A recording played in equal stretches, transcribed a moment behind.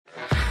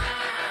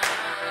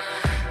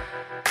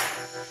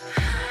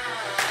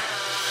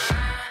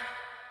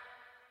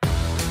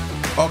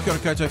O kia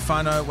ora koutou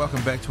whānau.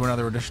 Welcome back to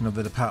another edition of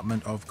the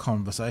Department of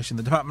Conversation.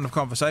 The Department of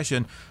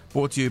Conversation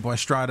brought to you by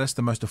Stratus,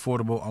 the most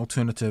affordable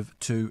alternative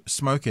to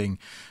smoking.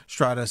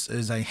 Stratus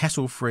is a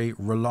hassle-free,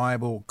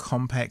 reliable,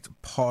 compact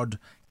pod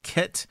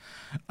kit.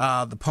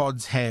 The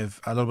pods have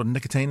a little bit of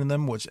nicotine in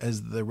them, which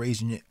is the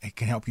reason it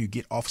can help you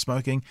get off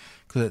smoking,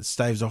 because it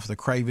staves off the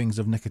cravings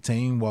of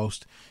nicotine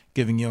whilst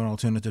giving you an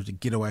alternative to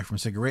get away from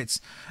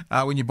cigarettes.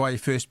 When you buy your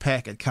first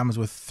pack, it comes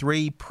with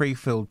 3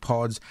 pre-filled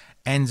pods: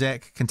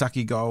 Anzac,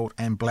 Kentucky Gold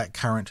and Black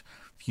Currant,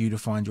 for you to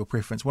find your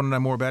preference. Want to know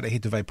more about it?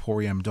 Head to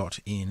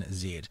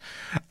vaporium.nz.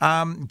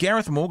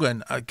 Gareth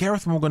Morgan.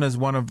 Gareth Morgan is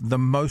one of the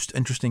most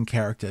interesting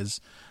characters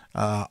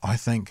I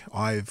think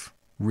I've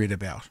read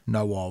about.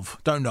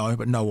 Don't know,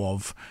 but know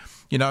of.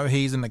 You know,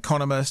 he's an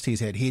economist,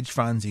 he's had hedge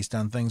funds, he's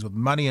done things with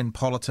money and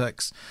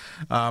politics.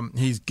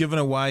 He's given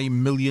away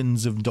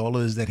millions of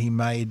dollars that he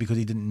made because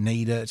he didn't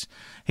need it.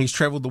 He's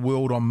travelled the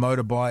world on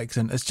motorbikes,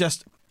 and it's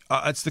just,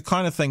 it's the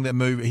kind of thing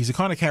he's the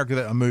kind of character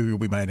that a movie will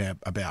be made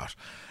about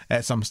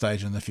at some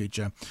stage in the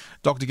future.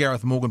 Dr.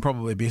 Gareth Morgan,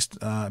 probably best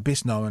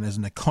known as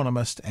an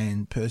economist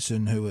and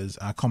person who is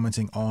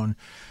commenting on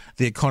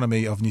the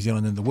economy of New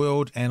Zealand and the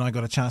world, and I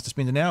got a chance to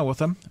spend an hour with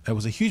him. It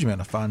was a huge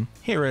amount of fun.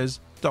 Here is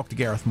Dr.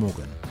 Gareth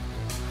Morgan.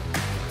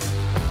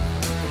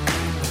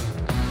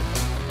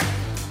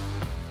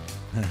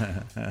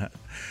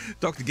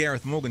 Dr.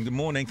 Gareth Morgan, good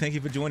morning. Thank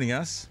you for joining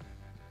us.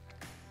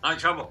 No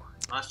trouble.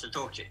 Nice to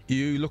talk to you.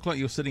 You look like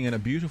you're sitting in a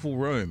beautiful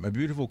room, a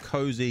beautiful,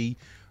 cosy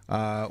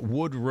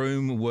wood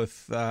room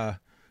with a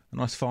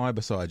nice fire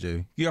beside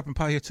you. You up in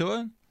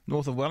Pahiatua,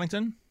 north of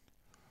Wellington?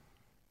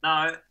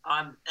 No,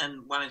 I'm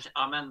in Wellington.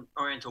 I'm in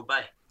Oriental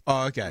Bay.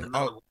 Oh, okay.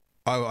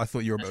 I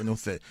thought you were a bit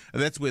north there.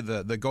 That's where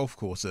the golf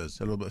course is,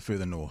 a little bit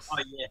further north. Oh,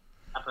 yeah.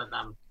 Up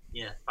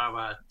in,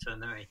 Paua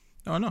Turnui.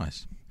 Oh,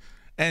 nice.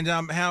 And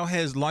how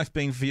has life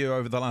been for you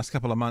over the last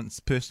couple of months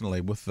personally,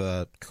 with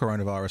the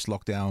coronavirus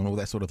lockdown, all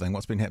that sort of thing?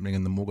 What's been happening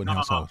in the Morgan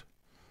household?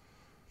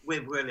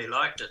 We've really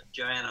liked it.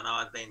 Joanne and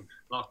I have been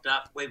locked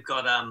up. We've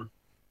got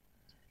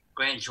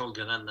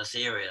grandchildren in this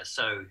area,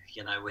 so,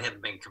 we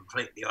haven't been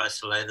completely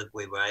isolated.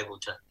 We were able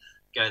to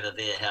go to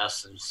their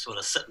house and sort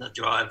of sit in the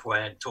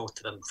driveway and talk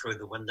to them through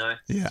the window.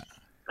 Yeah.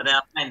 But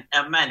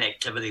our main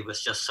activity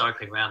was just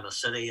cycling around the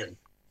city, and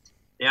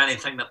the only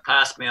thing that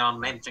passed me on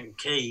Lambton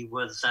Quay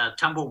was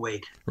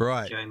tumbleweed.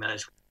 Right. During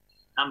those.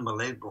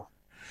 Unbelievable.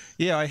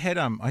 Yeah, I had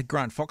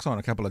Grant Fox on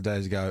a couple of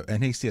days ago,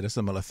 and he said a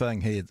similar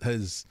thing.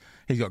 He's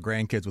got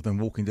grandkids within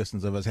walking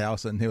distance of his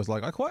house, and he was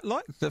like, it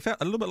felt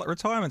a little bit like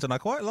retirement, and I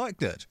quite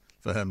liked it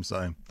for him.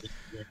 So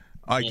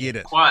I get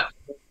it. Quite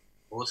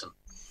awesome.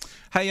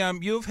 Hey,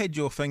 you've had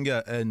your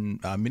finger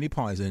in mini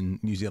pies in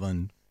New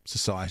Zealand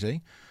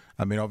society.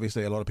 I mean,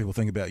 obviously, a lot of people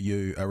think about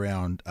you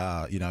around,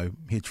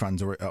 hedge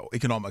funds or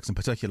economics in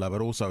particular, but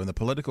also in the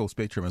political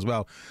spectrum as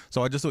well.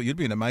 So I just thought you'd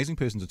be an amazing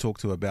person to talk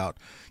to about,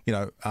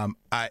 to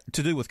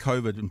do with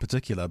COVID in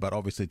particular, but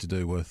obviously to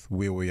do with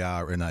where we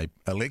are in a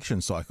election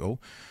cycle.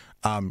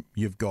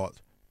 You've got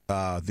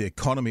the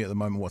economy at the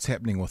moment, what's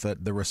happening with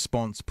it, the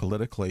response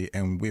politically,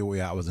 and where we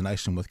are as a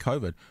nation with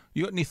COVID.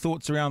 You got any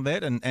thoughts around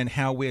that and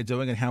how we're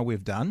doing and how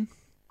we've done?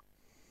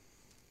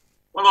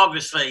 Well,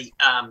 obviously,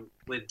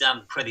 we've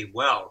done pretty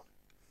well.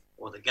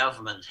 Or the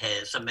government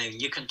has. I mean,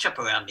 you can chip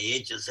around the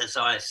edges, as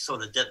I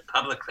sort of did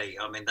publicly.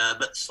 I mean, they're a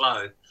bit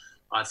slow,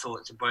 I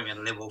thought, to bring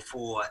in level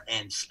 4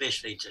 and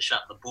especially to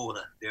shut the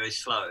border, very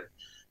slow.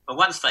 But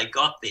once they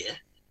got there,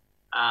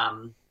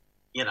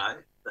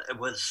 it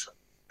was,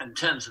 in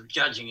terms of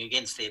judging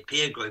against their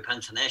peer group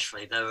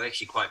internationally, they were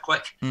actually quite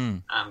quick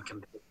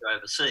compared to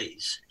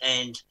overseas.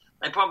 And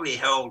they probably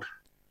held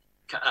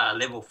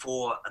level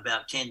 4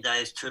 about 10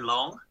 days too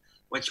long,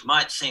 which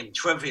might seem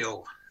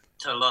trivial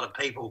to a lot of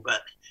people,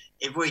 but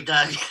every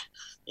day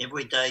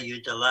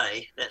you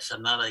delay, that's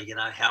another,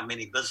 how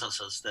many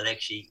businesses that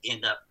actually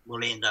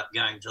will end up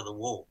going to the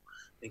wall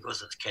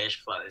because it's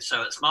cash flow.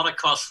 So it's not a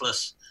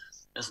costless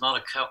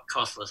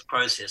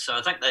process. So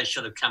I think they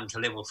should have come to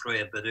level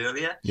 3 a bit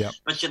earlier. Yep.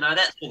 But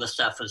that sort of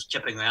stuff is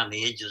chipping around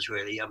the edges,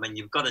 really. I mean,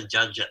 you've got to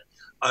judge it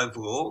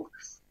overall,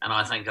 and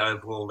I think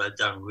overall they've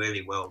done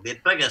really well. Their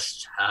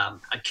biggest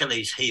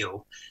Achilles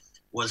heel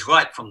was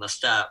right from the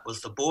start was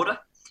the border.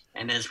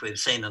 And as we've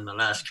seen in the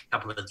last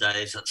couple of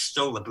days, it's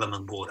still the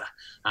blimmin' border.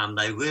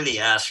 They really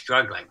are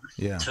struggling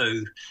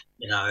to,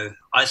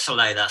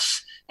 isolate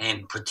us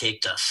and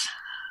protect us.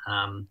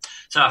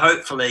 So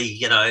hopefully,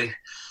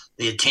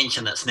 the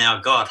attention it's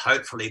now got,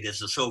 hopefully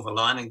there's a silver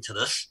lining to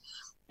this.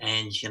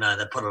 And,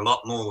 they put a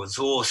lot more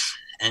resource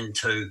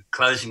into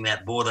closing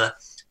that border,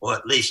 or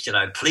at least,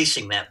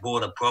 policing that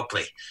border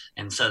properly.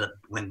 And so that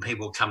when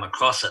people come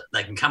across it,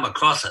 they can come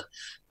across it,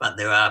 but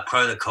there are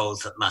protocols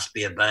that must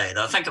be obeyed.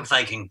 I think if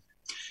they can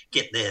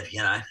get their,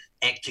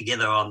 act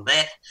together on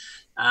that,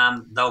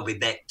 they'll be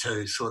back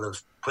to sort of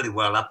pretty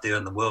well up there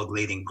in the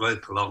world-leading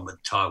group, along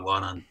with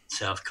Taiwan and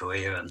South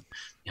Korea and,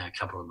 a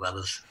couple of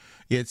others.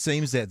 Yeah, it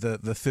seems that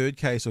the third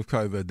case of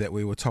COVID that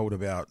we were told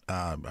about,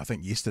 I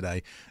think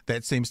yesterday,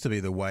 that seems to be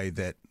the way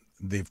that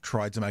they've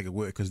tried to make it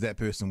work because that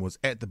person was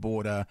at the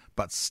border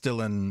but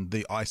still in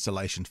the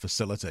isolation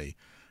facility.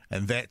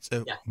 And that's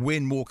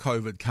when more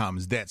COVID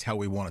comes, that's how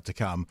we want it to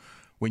come.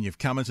 When you've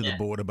come into the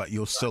border but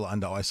you're still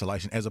under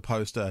isolation, as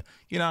opposed to,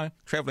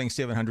 travelling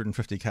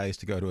 750 k's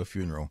to go to a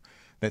funeral.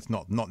 That's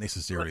not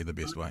necessarily the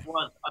best way.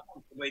 I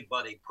think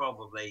everybody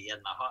probably in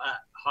the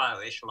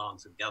higher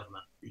echelons of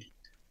government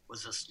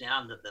was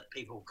astounded that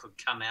people could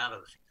come out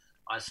of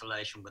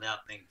isolation without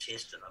being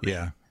tested. I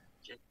mean,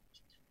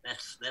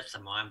 that's a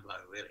mind blow,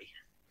 really.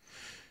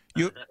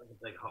 That was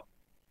a big hop.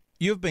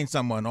 You've been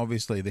someone,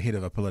 obviously, the head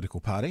of a political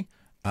party,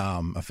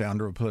 a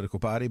founder of a political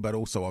party, but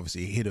also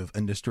obviously head of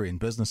industry and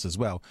business as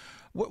well.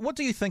 What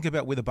do you think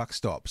about where the buck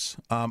stops?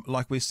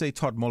 Like we see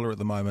Todd Muller at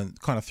the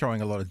moment kind of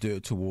throwing a lot of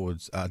dirt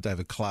towards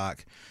David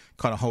Clark,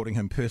 kind of holding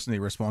him personally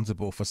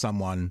responsible for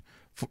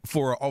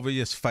for an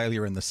obvious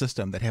failure in the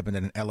system that happened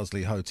at an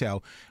Ellerslie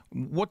hotel.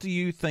 What do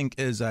you think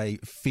is a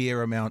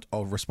fair amount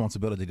of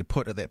responsibility to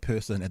put at that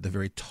person at the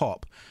very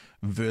top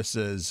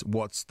versus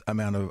what's the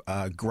amount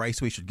of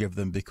grace we should give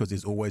them, because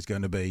there's always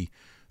going to be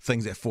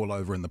things that fall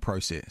over in the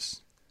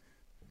process?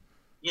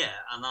 Yeah,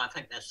 and I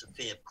think that's a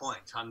fair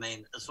point. I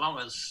mean, as long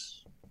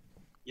as,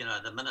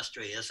 the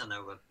ministry isn't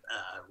a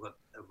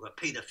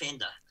repeat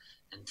offender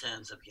in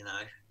terms of,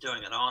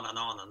 doing it on and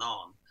on and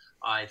on,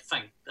 I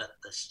think that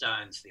the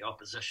stones the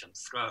opposition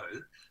throw,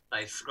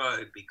 they throw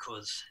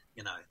because,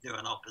 they're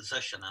in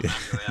opposition and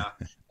under our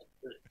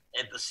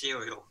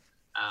adversarial,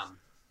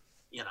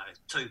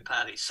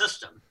 two-party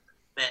system.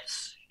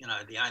 That's,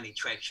 the only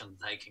traction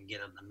they can get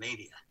in the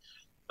media.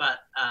 But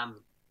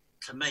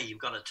to me, you've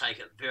got to take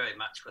it very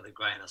much with a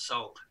grain of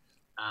salt.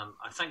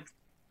 I think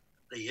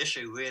the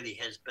issue really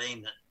has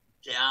been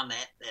that down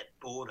at that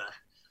border,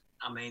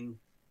 and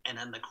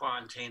in the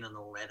quarantine and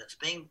all that, it's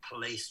being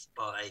policed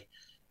by,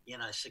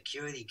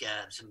 security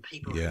guards and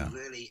people who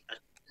really are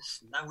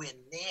just nowhere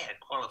near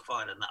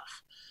qualified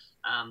enough.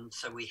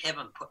 So we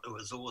haven't put the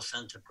resource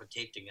into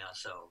protecting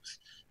ourselves.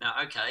 Now,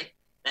 okay,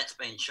 that's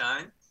been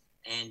shown,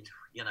 and,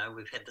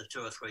 we've had the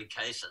 2 or 3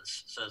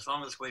 cases. So as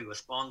long as we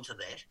respond to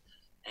that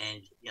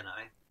and,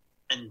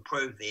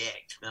 improve the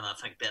act, then I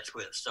think that's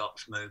where it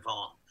stops, move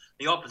on.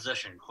 The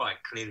opposition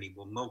quite clearly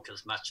will milk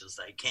as much as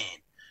they can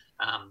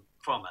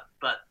from it.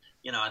 But,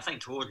 I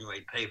think to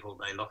ordinary people,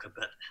 they look a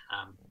bit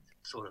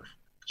sort of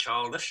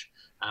childish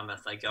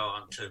if they go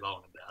on too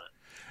long about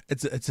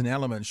it. It's an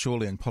element,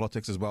 surely, in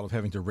politics as well, of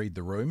having to read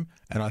the room.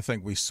 And I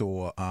think we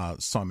saw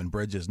Simon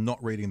Bridges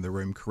not reading the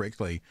room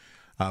correctly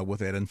with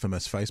that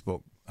infamous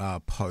Facebook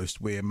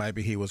post where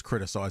maybe he was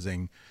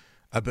criticising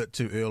a bit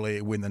too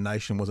early when the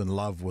nation was in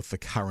love with the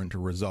current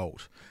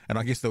result. And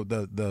I guess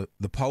the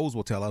polls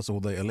will tell us,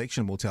 or the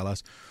election will tell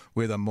us,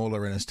 whether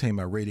Muller and his team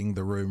are reading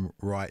the room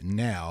right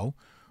now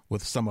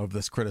with some of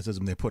this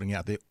criticism they're putting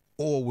out there,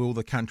 or will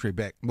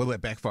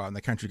that backfire and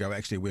the country go,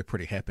 actually, we're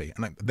pretty happy?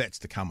 And that's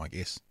to come, I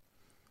guess.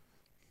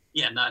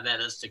 Yeah, no, that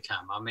is to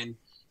come.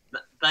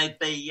 They'd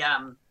be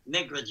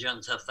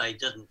negligent if they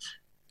didn't,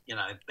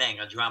 bang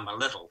a drum a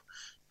little.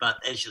 But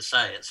as you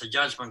say, it's a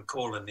judgment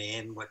call in the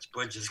end, which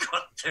Bridges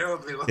got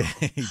terribly wrong.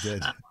 He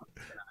did. So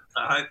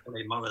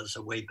hopefully Muller's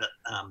a wee bit,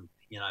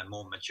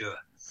 more mature.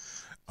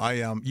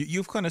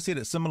 You've kind of said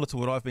it similar to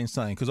what I've been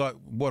saying, because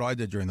what I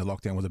did during the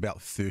lockdown was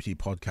about 30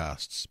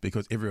 podcasts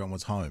because everyone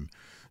was home.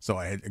 So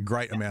I had a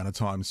great amount of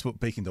time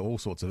speaking to all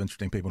sorts of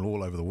interesting people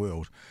all over the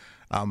world.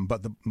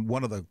 But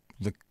one of the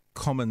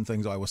common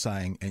things I was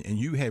saying, and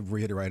you have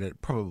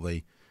reiterated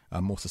probably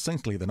more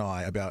succinctly than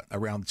I, about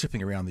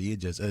chipping around the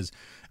edges, is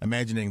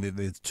imagining that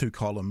there's 2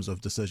 columns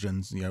of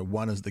decisions.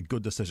 One is the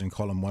good decision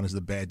column, one is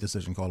the bad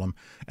decision column,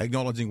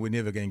 acknowledging we're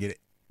never going to get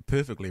it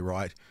perfectly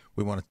right.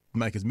 We want to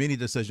make as many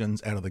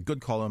decisions out of the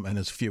good column and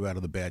as few out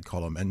of the bad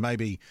column. And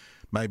maybe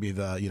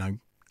the,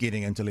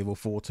 getting into level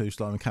 4 too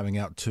slow and coming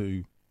out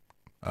too,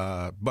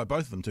 by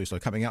both of them too slow,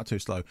 coming out too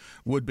slow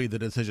would be the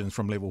decisions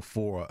from level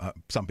 4,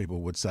 some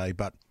people would say.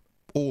 But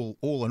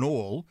all in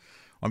all,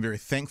 I'm very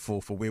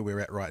thankful for where we're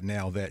at right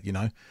now, that,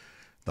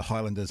 the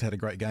Highlanders had a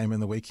great game in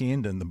the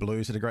weekend and the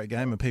Blues had a great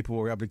game and people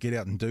were able to get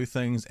out and do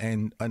things.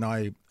 And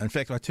I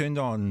freaked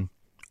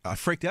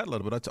out a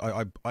little bit.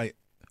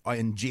 I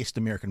ingest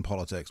American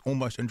politics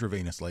almost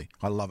intravenously.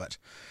 I love it.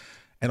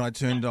 And I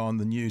turned on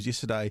the news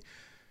yesterday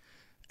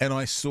and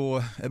I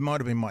saw, it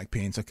might have been Mike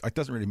Pence, it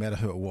doesn't really matter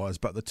who it was,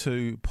 but the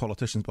 2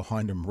 politicians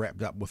behind him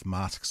wrapped up with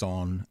masks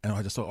on. And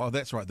I just thought, oh,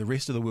 that's right, the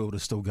rest of the world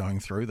is still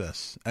going through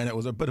this. And it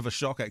was a bit of a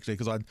shock, actually,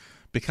 because I'd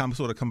become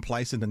sort of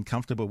complacent and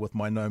comfortable with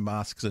my no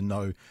masks and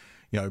no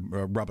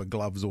rubber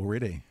gloves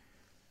already.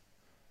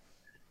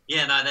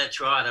 Yeah, no,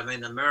 that's right.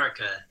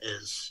 America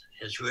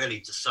has really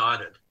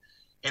decided,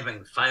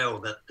 having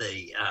failed at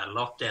the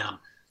lockdown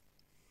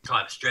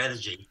type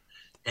strategy,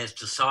 has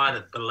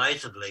decided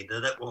belatedly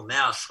that it will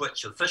now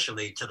switch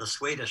officially to the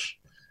Swedish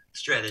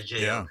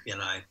strategy of,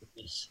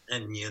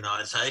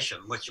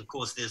 immunisation, which, of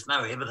course, there's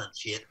no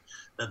evidence yet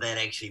that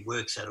actually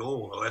works at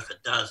all, or if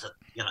it does,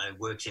 it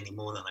works any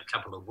more than a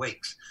couple of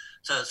weeks.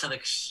 So it's an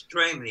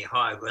extremely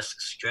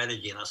high-risk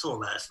strategy, and I saw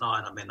last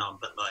night, I'm a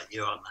bit like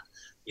you on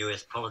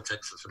US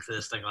politics is the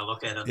first thing I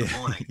look at in the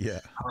morning. Yeah.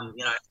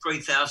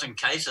 3,000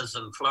 cases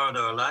in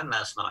Florida alone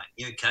last night,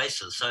 new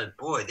cases. So,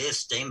 boy, they're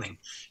steaming.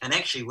 And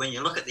actually, when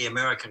you look at the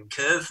American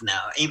curve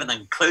now, even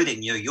including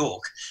New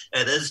York,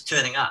 it is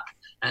turning up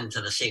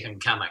into the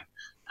second coming.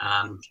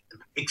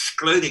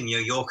 Excluding New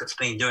York, it's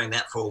been doing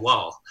that for a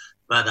while.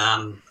 But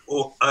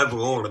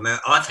overall,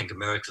 I think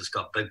America's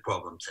got big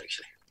problems,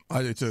 actually.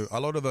 I do too. A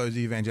lot of those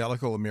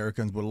evangelical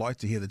Americans would like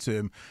to hear the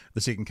term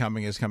 "the second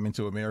coming" is coming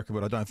to America,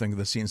 but I don't think in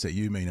the sense that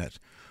you mean it.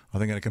 I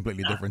think in a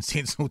completely different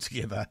sense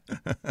altogether.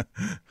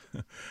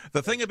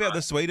 The thing about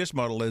the Swedish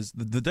model is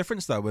the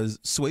difference, though, is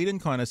Sweden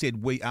kind of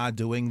said we are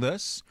doing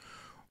this,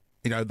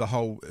 the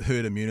whole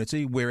herd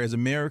immunity, whereas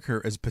America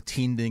is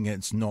pretending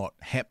it's not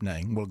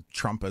happening. Well,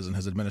 Trump is in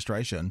his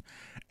administration,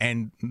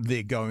 and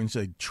they're going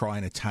to try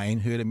and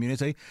attain herd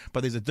immunity.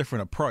 But there's a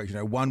different approach.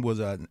 One was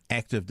an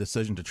active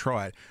decision to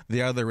try it.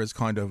 The other is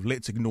kind of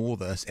let's ignore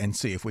this and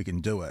see if we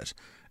can do it.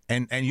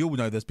 And you'll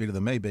know this better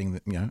than me, being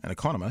an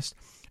economist.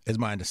 As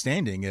my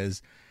understanding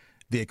is,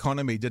 the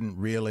economy didn't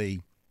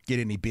really get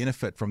any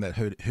benefit from that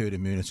herd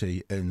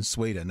immunity in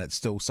Sweden. It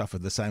still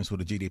suffered the same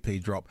sort of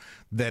GDP drop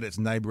that its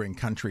neighbouring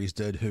countries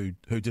did, who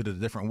did it a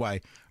different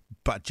way,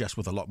 but just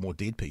with a lot more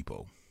dead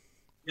people.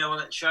 Yeah, well,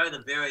 it showed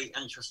a very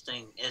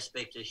interesting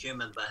aspect of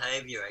human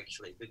behaviour,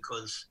 actually,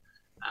 because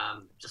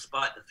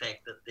despite the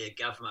fact that their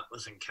government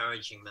was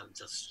encouraging them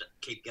to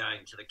keep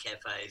going to the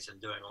cafes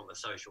and doing all the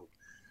social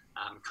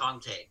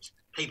contact,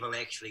 people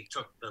actually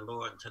took the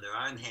law into their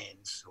own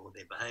hands, or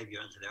their behaviour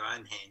into their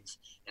own hands,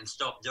 and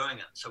stopped doing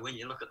it. So when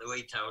you look at the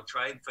retail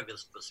trade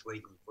figures for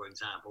Sweden, for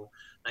example,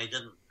 they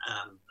didn't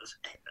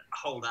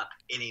hold up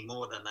any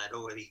more than they'd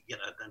already,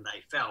 than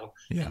they fell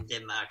in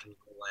Denmark and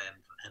Norway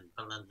and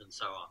Finland and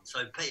so on.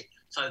 So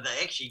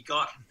they actually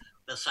got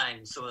the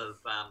same sort of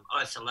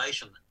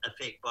isolation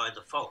effect by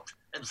default,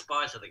 in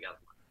spite of the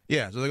government.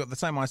 Yeah, so they got the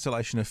same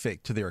isolation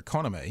effect to their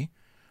economy,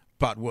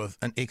 but with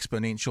an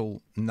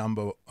exponential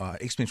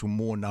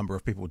more number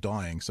of people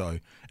dying. So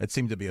it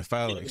seemed to be a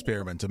failed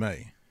experiment to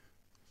me.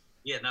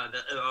 Yeah, no,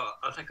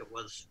 I think it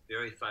was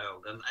very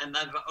failed. And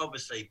they've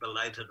obviously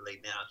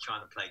belatedly now trying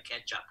to play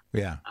catch up.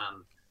 Yeah. I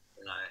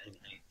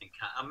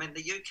mean,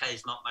 the UK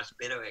is not much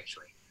better,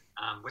 actually,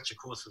 which, of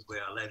course, is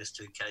where our latest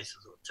two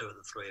cases, or two of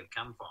the three, have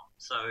come from.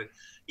 So,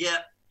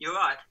 yeah, you're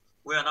right.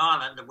 We're an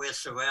island and we're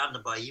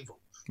surrounded by evil.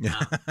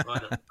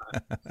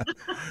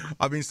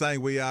 I've been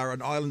saying we are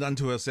an island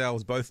unto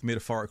ourselves, both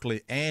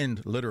metaphorically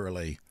and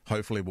literally.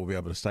 Hopefully we'll be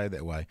able to stay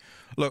that way.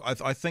 Look,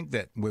 I think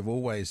that we've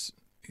always,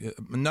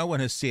 no one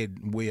has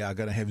said we are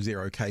going to have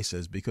zero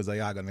cases, because they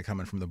are going to come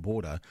in from the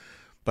border.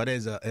 But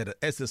as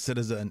a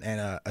citizen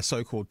and a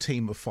so-called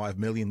team of 5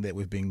 million that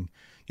we've been,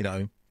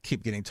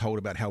 keep getting told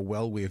about how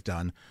well we've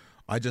done,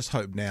 I just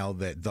hope now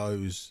that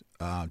those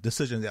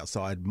decisions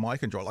outside my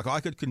control, like I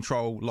could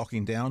control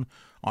locking down,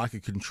 I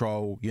could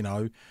control,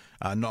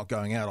 not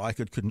going out, I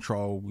could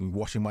control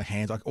washing my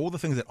hands, like all the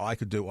things that I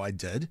could do, I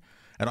did.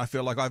 And I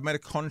feel like I've made a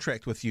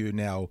contract with you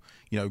now,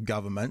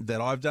 government, that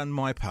I've done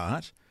my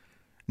part.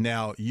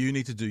 Now you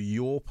need to do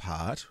your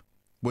part,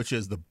 which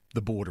is the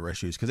border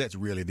issues, because that's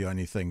really the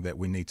only thing that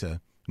we need to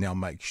now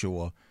make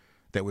sure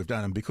that we've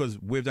done. And because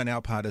we've done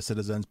our part as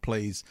citizens,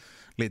 please,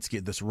 let's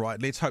get this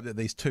right. Let's hope that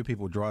these two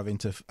people driving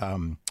to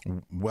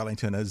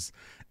Wellington is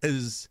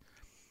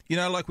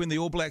like when the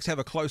All Blacks have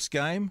a close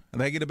game and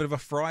they get a bit of a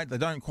fright, they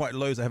don't quite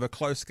lose, they have a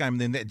close game,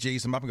 and then that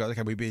G's them up and goes,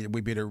 okay,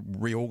 we better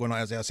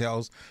reorganise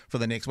ourselves for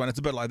the next one. It's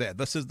a bit like that.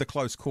 This is the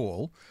close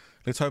call.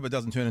 Let's hope it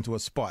doesn't turn into a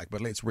spike, but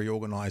let's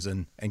reorganise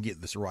and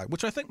get this right,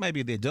 which I think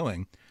maybe they're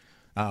doing.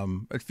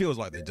 It feels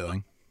like they're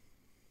doing.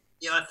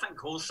 Yeah, I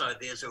think also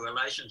there's a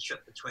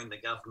relationship between the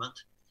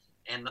government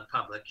and the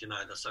public,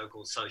 the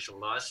so-called social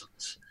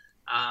license,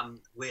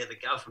 where the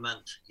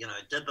government,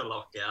 did the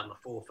lockdown, the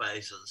 4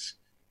 phases,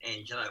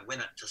 and,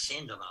 when it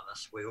descended on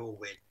us, we all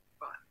went,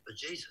 right, but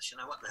Jesus,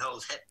 what the hell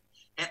is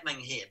happening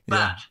here?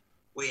 Yeah. But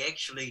we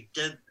actually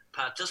did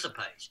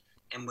participate,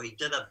 and we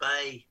did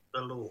obey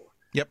the law.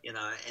 Yep.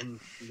 And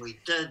we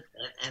did,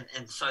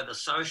 and so the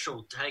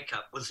social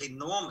take-up was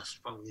enormous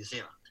from New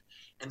Zealand.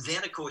 And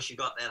then, of course, you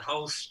got that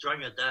whole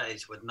string of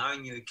days with no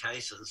new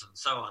cases and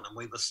so on, and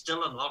we were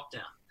still in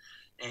lockdown.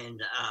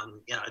 And,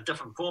 a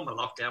different form of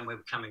lockdown, we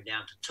were coming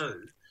down to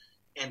 2.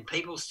 And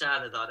people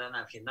started, I don't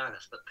know if you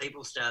noticed, but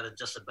people started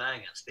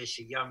disobeying it,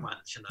 especially young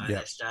ones, Yeah.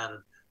 They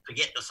started,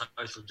 forget the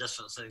social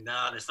distancing,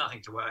 no, there's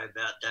nothing to worry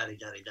about,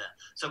 da-di-da-di-da.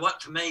 So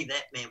what, to me,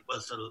 that meant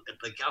was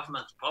the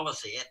government's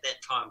policy at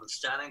that time was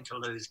starting to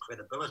lose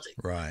credibility.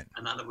 Right.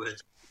 In other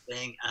words,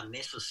 being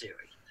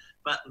unnecessary.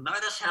 But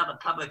notice how the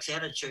public's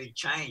attitude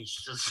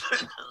changed as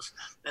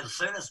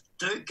soon as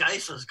 2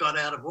 cases got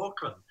out of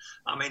Auckland.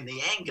 I mean,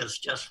 the anger's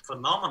just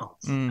phenomenal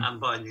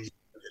by New Zealand.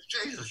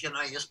 Jesus,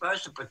 you're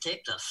supposed to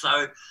protect us.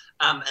 So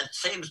it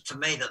seems to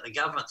me that the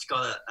government's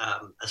got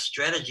a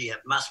strategy it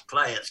must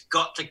play. It's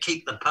got to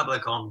keep the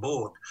public on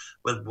board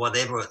with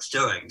whatever it's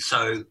doing.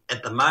 So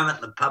at the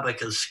moment, the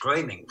public is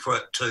screaming for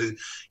it to,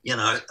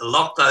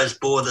 lock those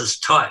borders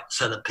tight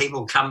so that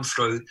people come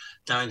through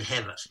don't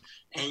have it.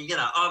 And, you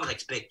know, I would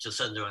expect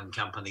Jacinda and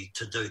company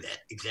to do that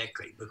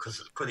exactly, because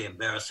it's pretty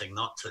embarrassing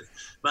not to.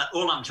 But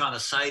all I'm trying to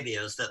say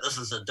there is that this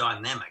is a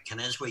dynamic.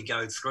 And as we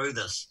go through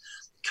this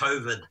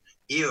COVID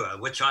era,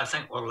 which I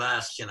think will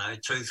last,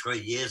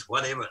 2-3 years,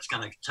 whatever it's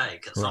going to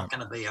take, it's not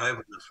going to be over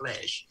in a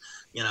flash.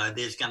 You know,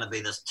 there's going to be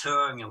this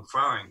toing and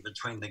froing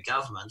between the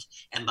government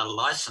and the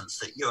license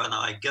that you and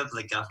I give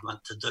the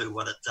government to do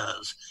what it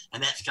does.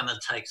 And that's going to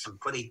take some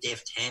pretty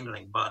deft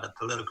handling by the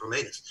political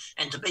leaders.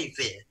 And to be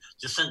fair,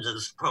 Jacinda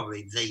is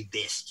probably the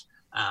best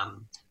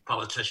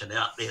politician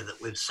out there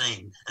that we've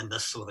seen in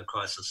this sort of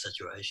crisis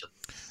situation.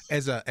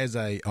 As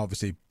a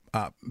obviously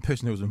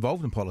person who was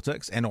involved in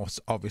politics, and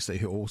obviously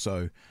who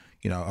also,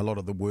 a lot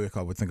of the work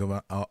I would think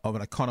of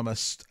an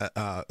economist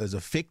is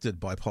affected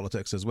by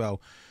politics as well.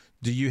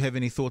 Do you have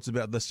any thoughts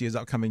about this year's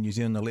upcoming New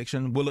Zealand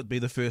election? Will it be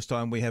the first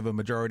time we have a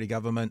majority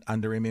government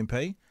under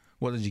MMP?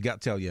 What does your gut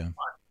tell you?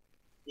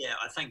 Yeah,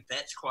 I think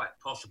that's quite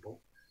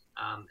possible.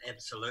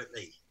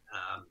 Absolutely.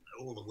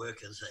 All the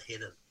workers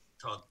ahead of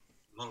Todd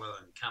Muller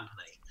and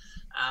company.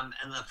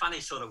 And the funny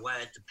sort of way,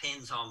 it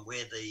depends on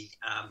where the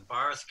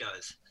virus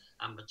goes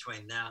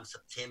between now and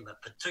September,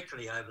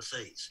 particularly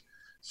overseas.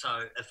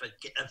 So if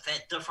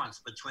that difference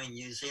between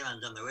New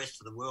Zealand and the rest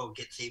of the world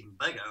gets even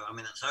bigger, I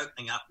mean, it's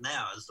opening up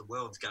now as the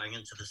world's going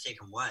into the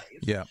second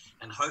wave. Yeah.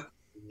 And hopefully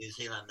New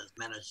Zealand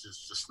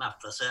manages to snuff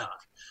this out.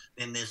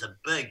 Then there's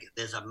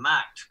a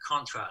marked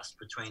contrast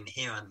between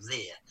here and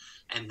there,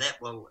 and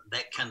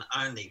that can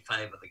only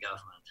favour the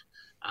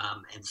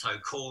government. And so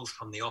calls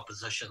from the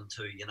opposition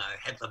to,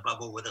 have the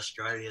bubble with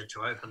Australia,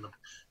 to open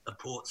the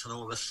ports and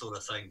all this sort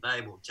of thing,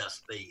 they will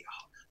just be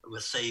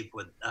received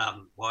with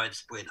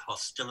widespread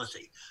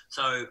hostility.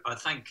 So I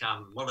think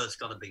Muller's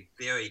got to be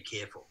very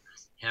careful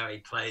how he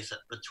plays it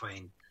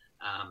between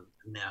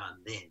now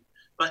and then.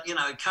 But,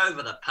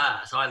 COVID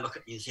apart, I look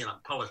at New Zealand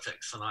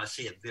politics and I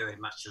see it very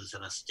much as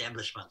an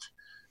establishment,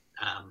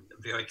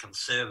 very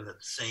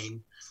conservative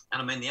scene.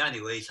 And I mean, the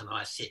only reason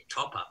I set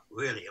Top Up,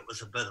 really, it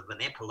was a bit of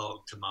an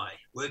epilogue to my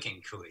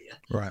working career,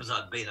 because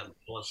I'd been in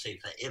policy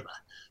forever,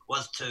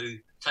 was to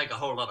take a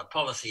whole lot of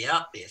policy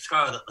out there,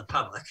 throw it at the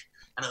public.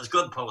 And it was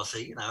good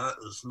policy, it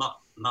was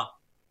not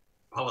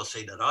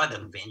policy that I'd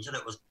invented.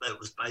 It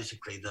was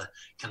basically the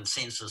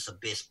consensus of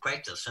best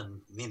practice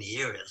in many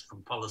areas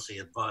from policy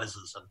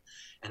advisors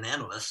and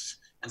analysts,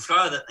 and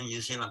throw it at the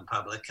New Zealand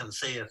public and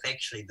see if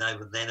actually they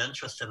were that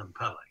interested in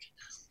public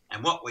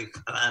and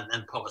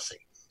in policy.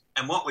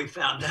 And what we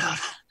found out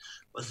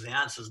was the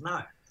answer is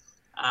no.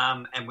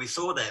 And we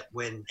saw that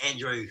when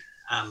Andrew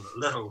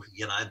Little,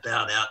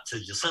 bowed out to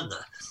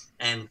Jacinda,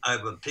 and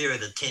over a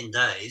period of 10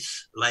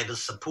 days,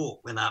 Labor's support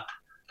went up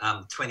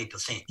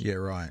 20%. Yeah,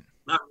 right.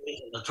 No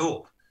reason at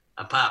all,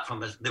 apart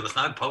from there was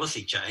no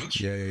policy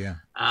change. Yeah.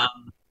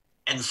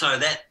 And so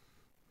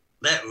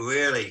that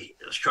really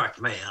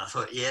struck me. And I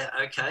thought, yeah,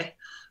 okay.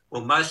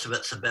 Well, most of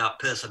it's about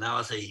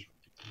personality,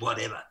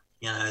 whatever,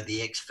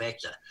 the X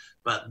factor,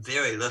 but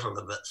very little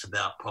of it's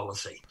about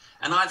policy.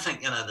 And I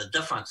think, the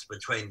difference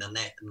between the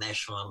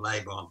National and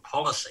Labor on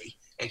policy,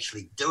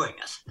 actually doing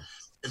it,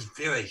 is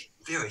very,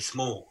 very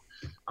small.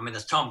 I mean,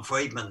 as Tom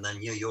Friedman, the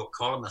New York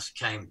columnist,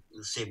 came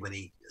and said when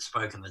he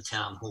spoke in the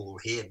town hall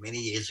here many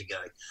years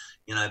ago,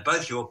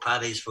 both your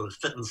parties will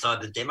fit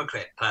inside the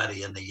Democrat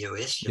Party in the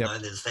US.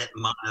 There's that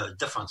minor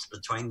difference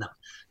between them.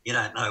 You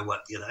don't know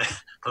what,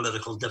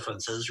 political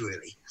difference is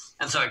really.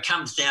 And so it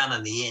comes down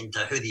in the end to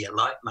who do you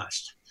like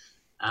most,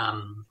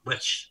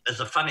 which is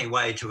a funny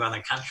way to run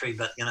a country,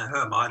 but, who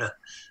am I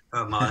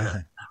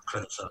to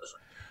criticise it?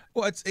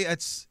 Well,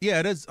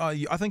 it is.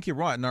 I think you're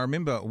right. And I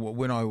remember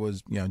when I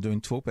was, doing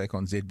talkback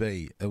on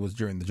ZB, it was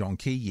during the John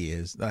Key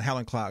years, the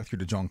Helen Clark through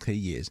the John Key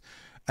years.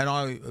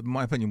 And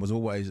my opinion was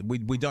always,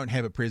 we don't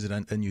have a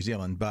president in New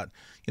Zealand, but,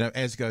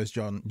 as goes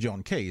John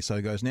Key, so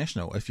goes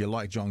National. If you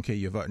like John Key,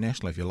 you vote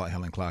National. If you like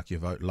Helen Clark, you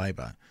vote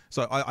Labor.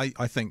 So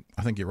I think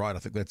you're right. I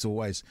think that's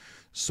always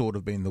sort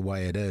of been the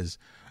way it is.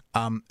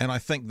 And I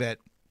think that,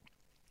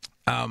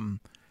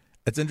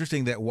 it's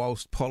interesting that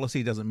whilst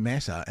policy doesn't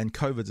matter, and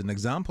COVID's an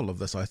example of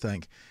this, I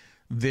think,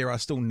 there are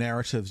still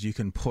narratives you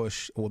can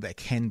push or that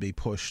can be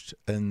pushed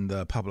in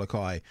the public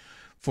eye.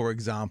 For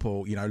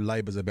example,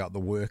 Labor's about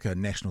the worker,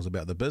 National's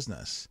about the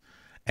business.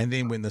 And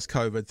then when this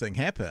COVID thing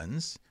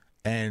happens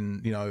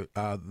and,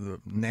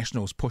 the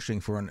National's pushing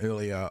for an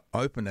earlier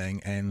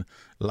opening and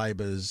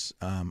Labor's,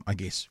 I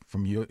guess,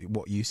 from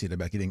what you said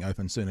about getting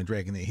open soon and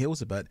dragging their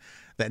heels a bit,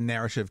 that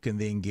narrative can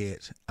then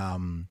get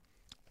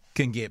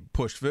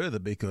pushed further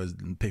because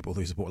people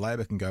who support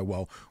Labor can go,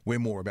 well, we're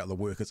more about the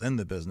workers in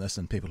the business,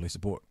 and people who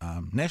support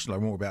National are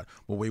more about,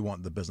 well, we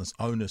want the business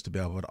owners to be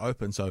able to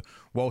open. So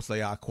whilst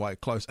they are quite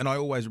close, and I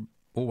always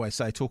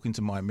say, talking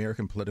to my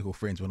American political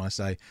friends, when I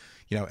say,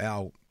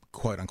 our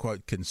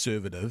quote-unquote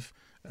conservative,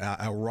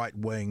 our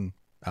right-wing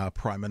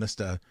Prime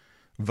Minister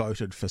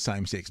voted for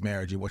same-sex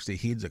marriage, you watch their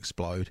heads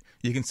explode,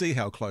 you can see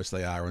how close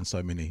they are on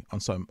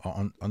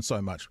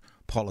so much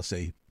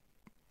policy.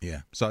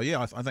 Yeah. So,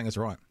 yeah, I think it's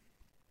right.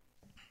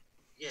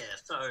 Yeah,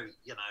 so,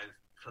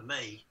 for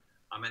me,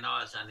 I mean,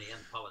 I was only in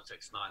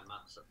politics 9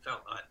 months. It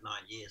felt like 9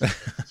 years, I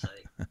have to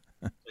say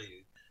to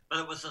you. But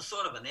it was a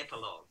sort of an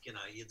epilogue, you know.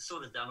 You'd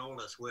sort of done all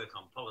this work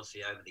on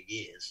policy over the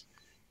years,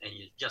 and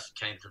you just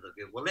came to the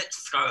view, well, let's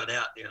throw it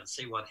out there and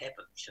see what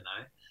happens, you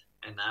know.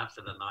 And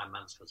after the 9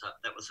 months was up,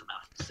 that was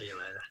enough. See you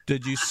later.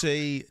 Did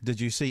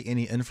you see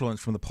any influence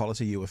from the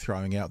policy you were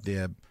throwing out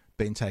there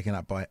being taken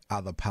up by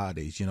other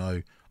parties? You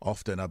know,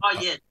 often.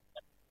 Yeah,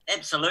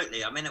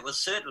 absolutely. I mean, it was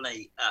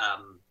certainly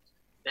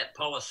that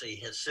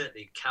policy has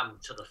certainly come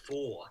to the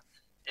fore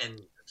in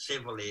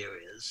several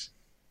areas.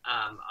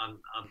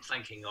 I'm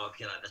thinking of,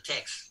 you know, the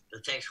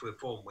tax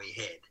reform we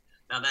had.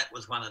 Now that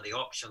was one of the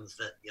options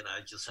that, you know,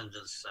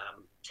 Jacinda's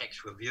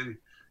tax review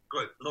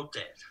group looked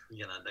at.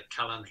 You know, that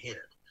Cullen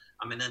headed.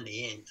 I mean, in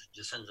the end,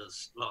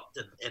 Jacinda's lot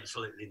did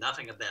absolutely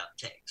nothing about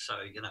tax.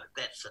 So, you know,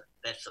 that's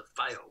a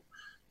fail.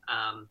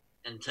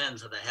 In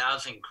terms of the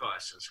housing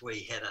crisis,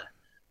 we had a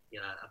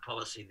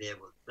policy there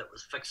that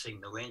was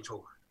fixing the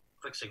rental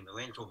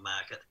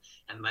market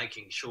and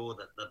making sure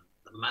that the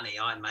money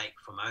I make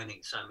from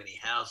owning so many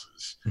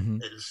houses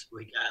is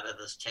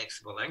regarded as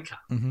taxable income.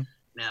 Mm-hmm.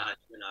 Now,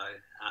 you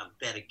know,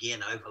 that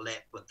again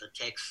overlapped with the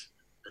tax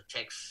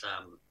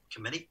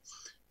committee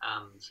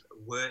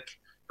work.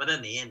 But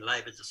in the end,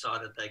 Labor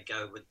decided they'd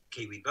go with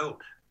Kiwi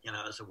Build, you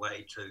know, as a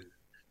way to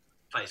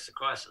face the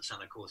crisis.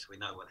 And of course, we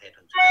know what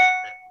happened to that.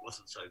 That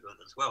wasn't so good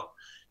as well.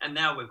 And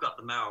now we've got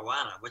the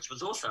marijuana, which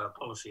was also a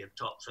policy of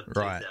Tops in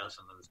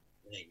 2017.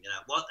 You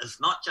know, it's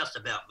not just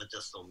about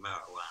medicinal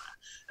marijuana.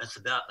 It's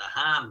about the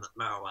harm that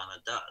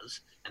marijuana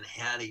does, and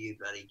how do you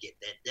bloody get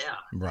that down?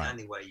 Right. The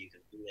only way you can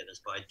do that is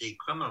by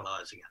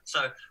decriminalising it.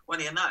 So, what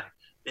do you know?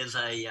 There's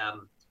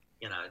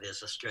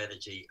a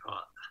strategy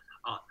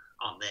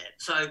on that.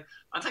 So,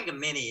 I think in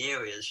many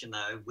areas, you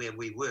know, where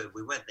we weren't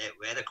that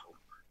radical,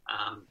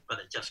 but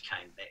it just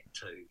came back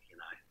to, you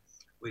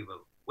know,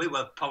 we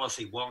were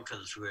policy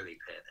wonkers, really,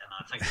 Pat, and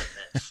I think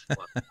that's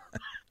what.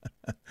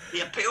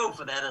 The appeal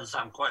for that is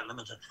quite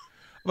limited.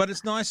 But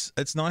it's nice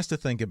to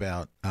think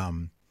about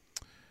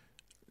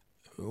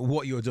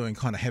what you're doing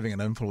kind of having an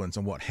influence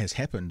on what has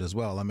happened as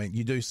well. I mean,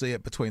 you do see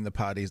it between the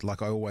parties.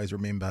 Like I always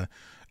remember,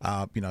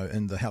 you know,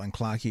 in the Helen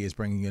Clark years,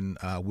 bringing in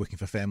working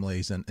for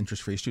families and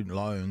interest-free student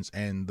loans,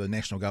 and the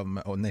national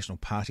government or national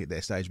party at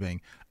that stage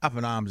being up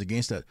in arms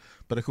against it.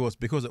 But of course,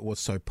 because it was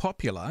so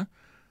popular,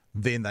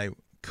 then they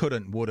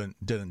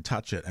didn't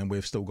touch it, and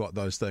we've still got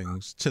those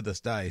things to this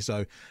day.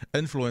 So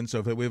influence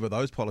of whoever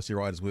those policy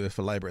writers were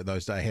for Labor at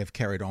those days have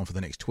carried on for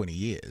the next 20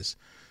 years.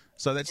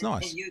 So that's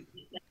nice.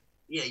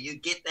 You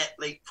get that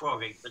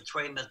leapfrogging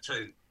between the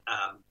two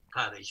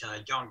parties. You know,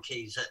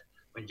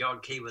 when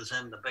John Key was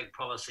in, the big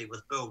policy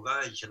was build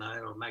roads, you know,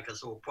 it'll make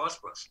us all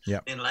prosperous.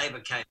 Yep. Then Labor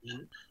came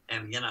in,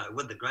 and, you know,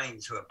 with the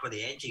Greens, who are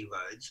pretty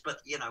anti-roads, but,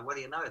 you know, what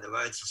do you know? The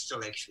roads are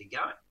still actually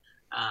going.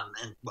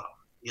 And, well,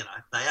 you know,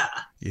 they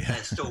are. Yeah.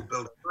 They're still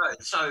building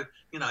roads. So,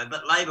 you know,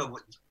 but Labor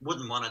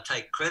wouldn't want to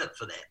take credit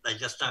for that. They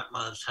just don't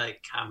want to take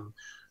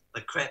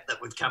the crap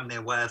that would come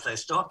their way if they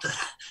stopped it.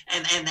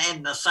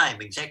 And the same,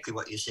 exactly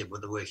what you said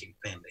with the working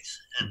families.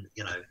 And,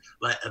 you know,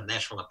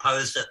 National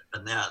opposed it,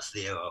 but now it's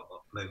there.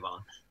 I'll move on.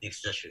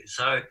 Next issue.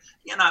 So,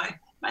 you know,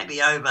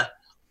 maybe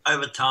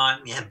over time,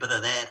 you have a bit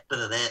of that, bit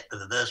of that,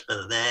 bit of this, bit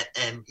of that.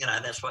 And, you know,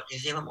 that's what New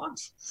Zealand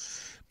wants.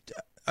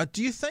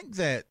 Do you think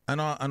that,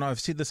 and I've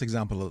said this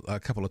example a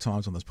couple of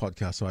times on this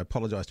podcast, so I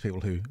apologise to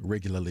people who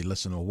regularly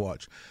listen or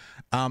watch.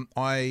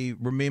 I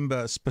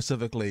remember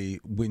specifically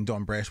when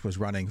Don Brash was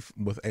running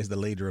as the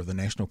leader of the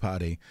National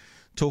Party,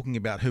 talking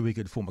about who he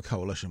could form a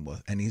coalition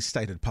with, and he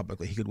stated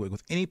publicly he could work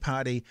with any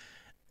party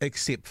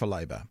except for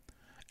Labor.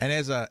 And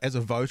as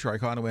a voter, I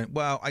kind of went,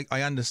 well,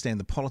 I understand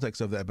the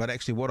politics of that, but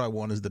actually what I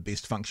want is the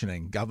best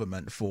functioning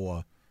government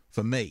for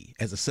me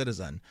as a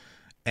citizen.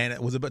 And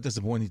it was a bit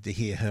disappointing to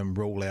hear him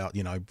rule out,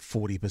 you know,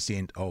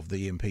 40% of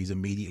the MPs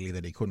immediately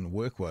that he couldn't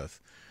work with.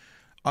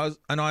 I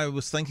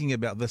was thinking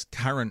about this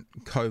current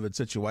COVID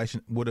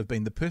situation would have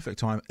been the perfect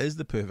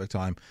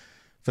time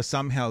for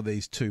somehow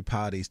these two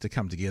parties to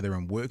come together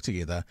and work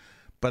together.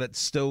 But it's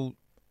still,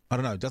 I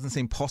don't know, it doesn't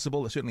seem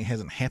possible. It certainly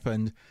hasn't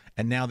happened.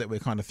 And now that we're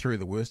kind of through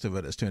the worst of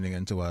it, it's turning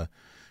into a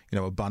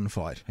bun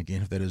fight,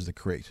 again, if that is the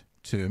correct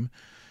term.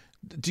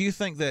 Do you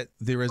think that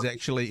there is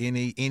actually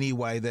any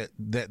way that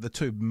the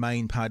two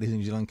main parties in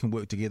New Zealand can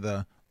work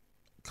together,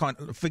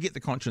 forget the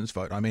conscience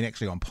vote, I mean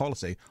actually on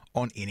policy,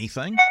 on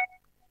anything?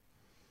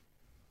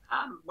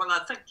 Well, I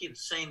think you've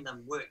seen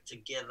them work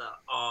together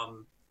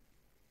on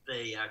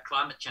the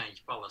climate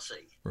change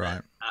policy.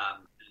 Right. That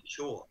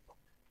Shaw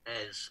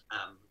has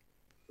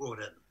brought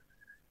in.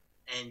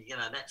 And, you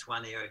know, that's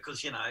one area,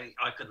 because, you know,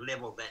 I could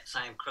level that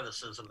same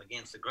criticism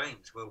against the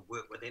Greens. We'll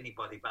work with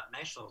anybody but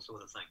National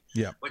sort of thing.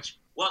 Yeah. Which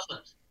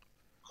wasn't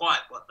quite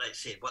what they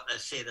said. What they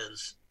said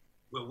is,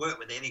 we'll work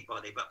with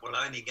anybody, but we'll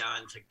only go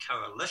into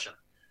coalition.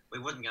 We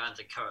wouldn't go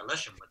into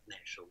coalition with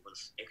National,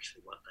 was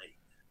actually what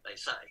they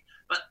say.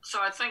 But so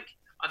I think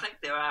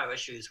there are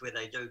issues where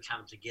they do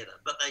come together,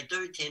 but they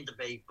do tend to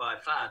be by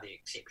far the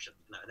exception.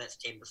 You know, that's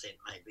 10%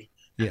 maybe,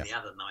 and the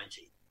other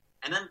 90%.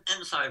 And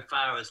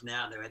insofar as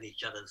now they're at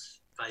each other's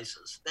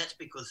faces. That's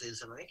because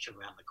there's an election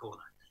around the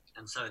corner,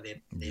 and so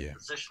they're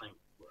positioning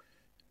for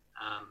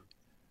it.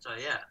 So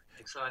yeah,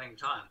 exciting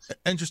times.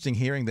 Interesting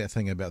hearing that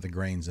thing about the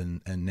Greens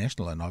and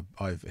National, and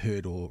I've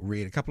heard or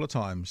read a couple of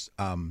times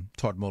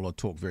Todd Muller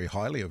talk very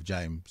highly of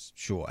James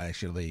Shaw,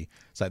 actually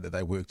say that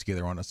they work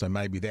together on it. So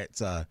maybe that's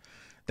a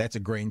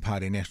Green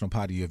Party, National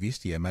Party of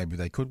yesteryear. Maybe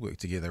they could work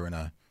together in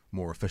a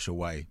more official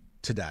way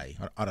today.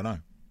 I don't know.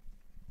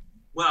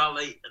 Well,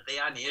 the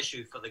only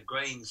issue for the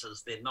Greens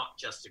is they're not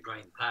just a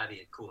Green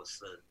Party. Of course,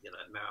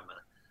 Marama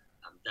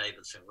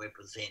Davidson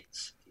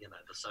represents the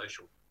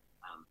social.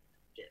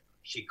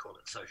 She called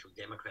it social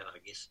democrat, I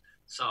guess,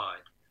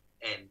 side,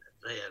 and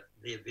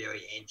they're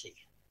very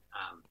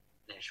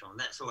anti-national, and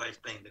that's always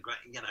been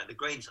the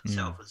Greens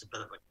itself is a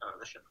bit of a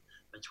coalition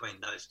between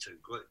those two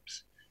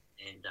groups,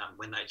 and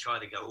when they try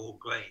to go all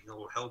green,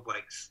 all hell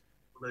breaks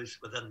loose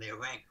within their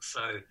ranks.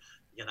 So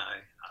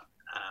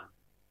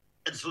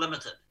it's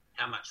limited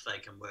how much they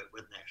can work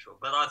with National.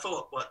 But I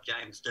thought what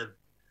James did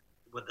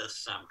with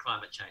this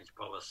climate change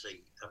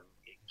policy,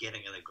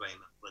 getting an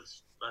agreement,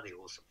 was bloody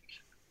awesome.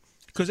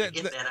 Because get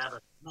that out of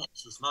the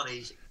mix is not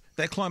easy.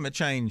 That climate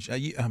change, I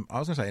was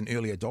going to say an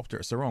early adopter,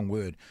 it's the wrong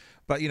word,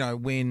 but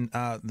when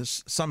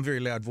some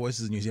very loud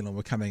voices in New Zealand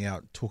were coming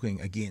out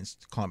talking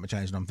against climate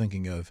change, and I'm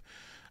thinking of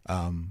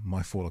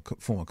my former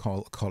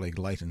colleague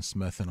Leighton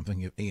Smith, and I'm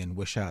thinking of Ian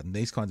Wishart, and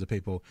these kinds of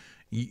people,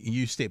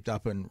 you stepped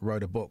up and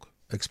wrote a book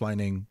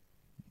explaining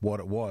what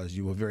it was.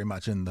 You were very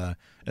much in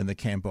the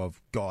camp of,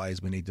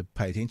 guys, we need to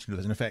pay attention to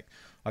this. And in fact,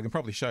 I can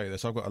probably show you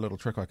this. I've got a little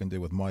trick I can do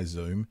with my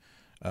Zoom.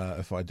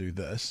 If I do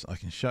this, I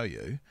can show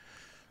you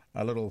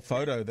a little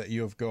photo that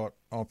you've got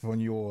up on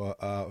your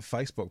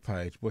Facebook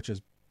page, which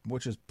is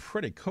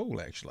pretty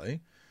cool,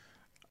 actually,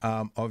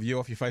 of you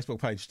off your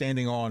Facebook page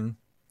standing on,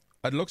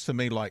 it looks to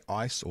me like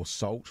ice or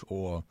salt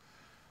or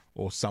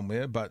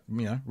somewhere, but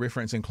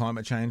referencing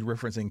climate change,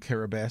 referencing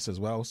Kiribati as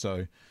well.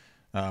 So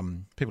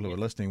people who are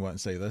listening won't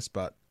see this,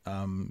 but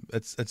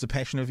it's a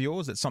passion of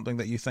yours. It's something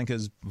that you think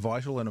is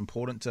vital and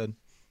important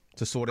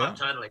to sort out.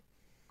 Totally.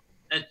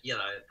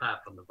 Apart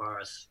from the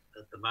virus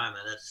at the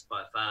moment, it's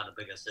by far the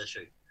biggest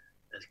issue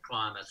is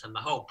climate. And the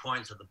whole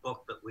point of the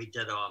book that we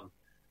did on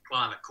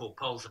climate called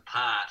Poles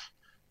Apart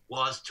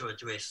was to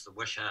address the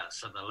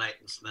Wisharts and the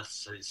Leighton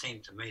Smiths, who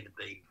seemed to me to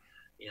be,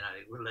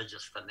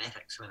 religious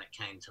fanatics when it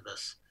came to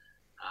this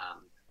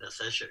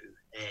issue,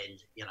 and,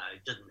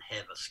 didn't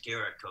have a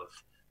skerrick of,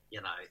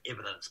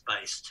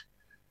 evidence-based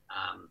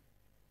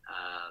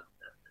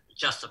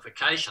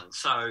justification.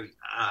 So,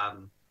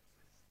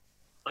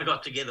 I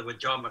got together with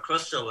John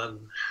McChrystal,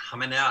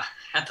 and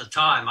at the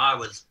time I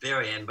was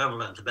very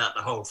ambivalent about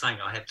the whole thing,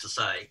 I have to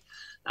say.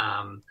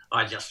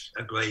 I just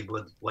agreed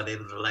with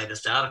whatever the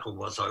latest article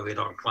was I read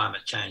on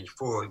climate change,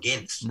 for or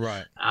against.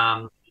 Right.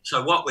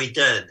 So what we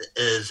did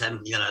is,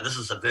 and this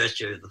is a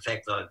virtue of the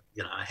fact that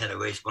I had a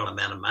reasonable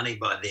amount of money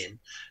by then,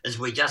 is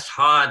we just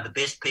hired the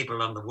best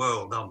people in the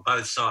world on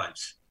both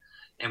sides,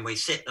 and we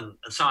set them,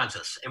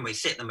 scientists, and we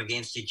set them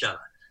against each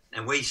other.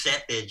 And we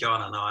sat there,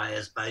 John and I,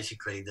 as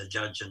basically the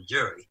judge and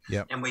jury.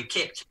 Yep. And we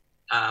kept,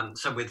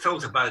 so we'd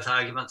filter both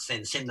arguments,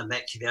 then send them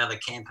back to the other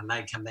camp, and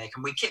they'd come back.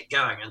 And we kept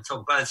going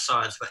until both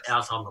sides were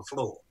out on the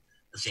floor,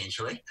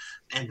 essentially.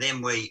 And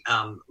then we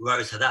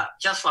wrote it up,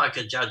 just like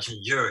a judge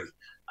and jury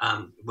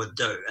would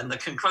do. And the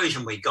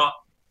conclusion we got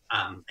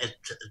at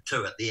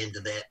the end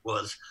of that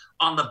was,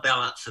 on the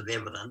balance of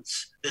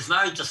evidence, there's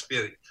no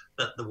dispute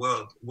that the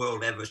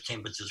world average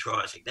temperature is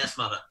rising. That's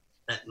not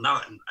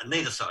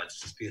neither side's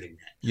disputing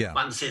that. Yeah.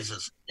 One says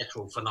it's a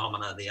natural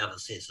phenomena, the other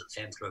says it's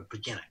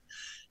anthropogenic.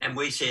 And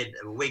we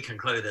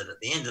concluded at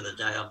the end of the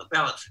day, on the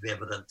balance of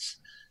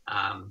evidence,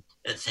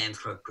 it's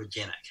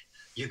anthropogenic.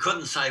 You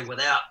couldn't say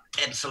without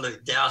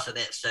absolute doubt at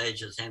that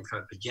stage it's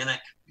anthropogenic,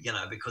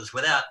 because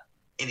without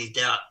any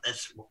doubt,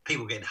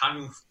 people get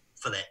hung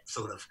for that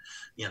sort of,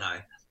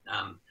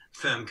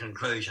 firm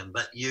conclusion.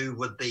 But you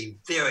would be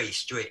very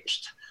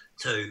stretched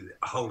to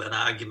hold an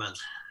argument,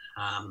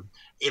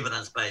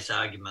 evidence-based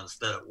arguments,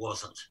 that it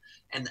wasn't.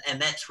 And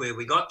that's where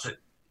we got to,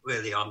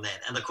 really, on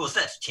that. And, of course,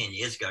 that's 10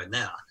 years ago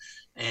now.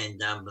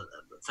 And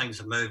things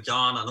have moved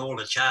on, and all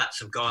the charts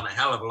have gone a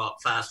hell of a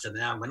lot faster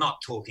now. And we're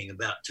not talking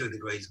about 2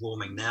 degrees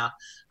warming now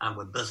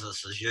with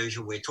business as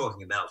usual. We're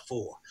talking about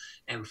 4.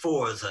 And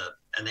 4 is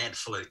an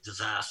absolute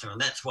disaster.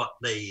 And that's what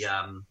the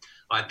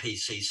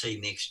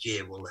IPCC next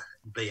year will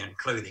be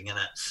including in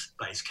its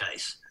base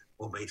case,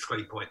 will be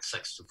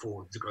 3.6 to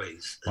 4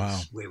 degrees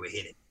is where we're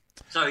heading.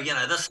 So,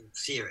 this is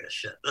serious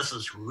shit. This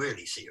is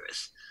really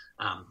serious,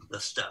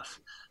 this stuff.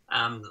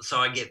 So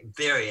I get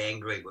very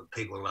angry with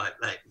people like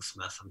Leighton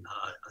Smith, and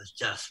I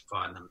just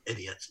find them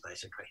idiots,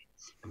 basically.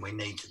 And we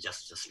need to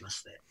just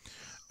dismiss that.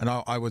 And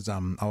I was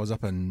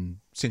up in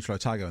Central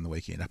Otago on the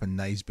weekend, up in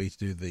Naseby, to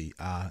do the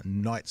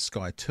night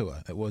sky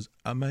tour. It was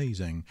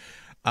amazing.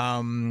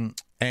 And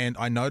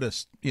I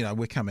noticed,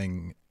 we're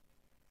coming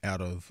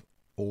out of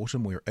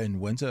autumn, we're in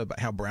winter, but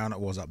how brown it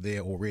was up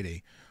there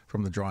already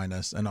from the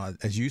dryness. And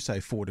as you say,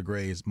 4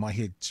 degrees, my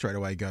head straight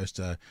away goes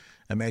to,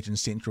 imagine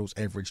Central's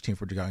average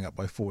temperature going up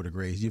by 4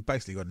 degrees. You've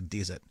basically got a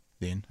desert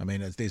then? I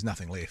mean, there's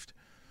nothing left.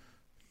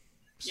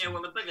 Yeah,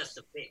 well, the biggest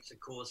effects,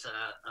 of course,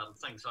 are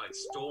things like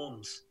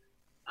storms.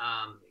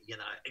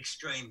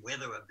 Extreme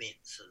weather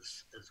events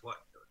is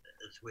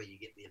where you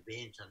get the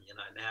event. And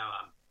now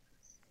I'm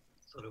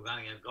sort of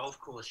running a golf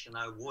course.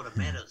 Water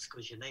matters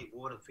because you need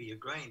water for your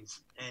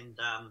greens. And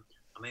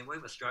we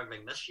were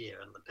struggling this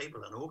year, and the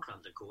people in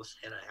Auckland, of course,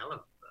 had a hell of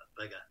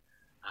a bigger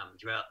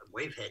drought than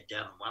we've had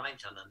down in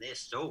Wellington, and they're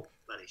still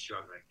bloody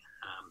struggling.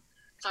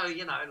 So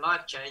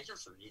life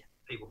changes, and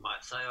people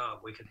might say, "Oh,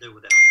 we could do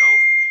without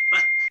golf,"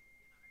 but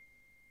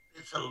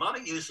it's a lot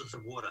of uses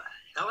of water,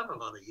 hell of a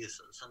lot of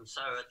uses, and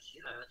so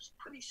it's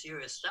pretty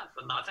serious stuff.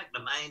 And I think the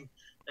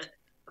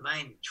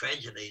main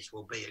tragedies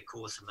will be, of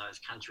course, in those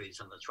countries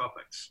in the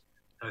tropics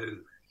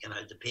who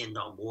depend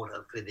on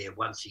water for their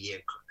once a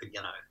year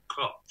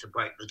crop to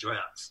break the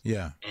droughts.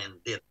 Yeah,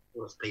 and they're the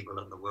poorest people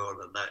in the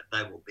world, and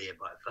they will bear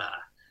by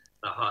far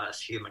the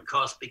highest human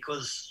cost,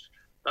 because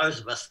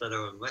those of us that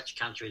are in rich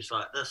countries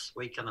like this,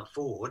 we can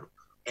afford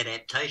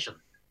adaptation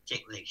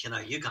techniques.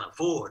 You can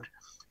afford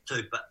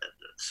to, but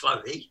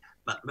slowly,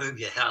 but move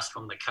your house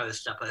from the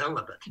coast up a hill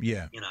a bit.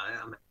 Yeah.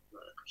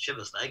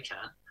 Shivers they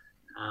can't.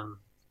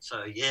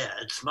 So,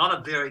 it's not a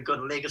very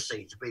good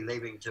legacy to be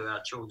leaving to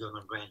our children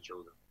and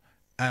grandchildren.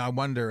 And I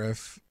wonder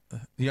if,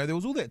 there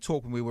was all that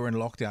talk when we were in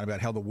lockdown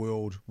about how the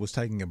world was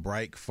taking a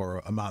break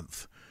for a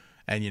month.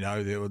 And,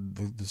 there were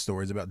the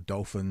stories about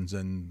dolphins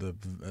and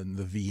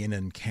the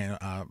Vienna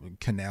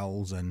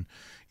canals and,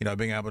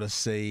 being able to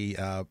see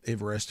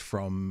Everest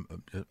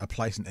from a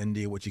place in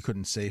India which you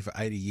couldn't see for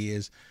 80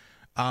 years.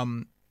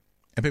 And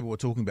people were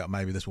talking about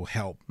maybe this will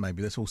help,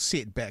 maybe this will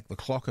set back the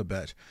clock a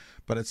bit.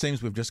 But it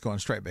seems we've just gone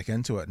straight back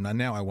into it. And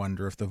now I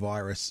wonder if the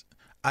virus,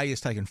 A, has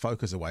taken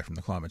focus away from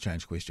the climate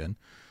change question,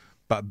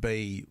 but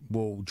B,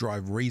 will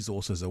drive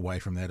resources away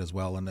from that as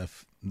well. And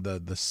if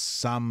the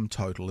sum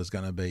total is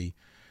going to be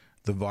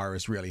the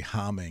virus really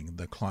harming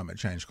the climate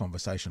change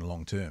conversation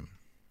long term.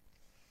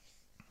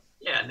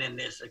 Yeah, and then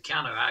there's a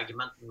counter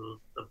argument, and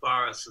the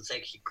virus is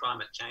actually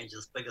climate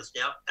change's biggest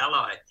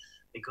ally,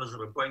 because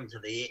it'll bring to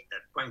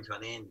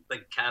an end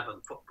big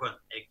carbon footprint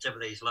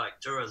activities like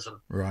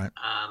tourism, right?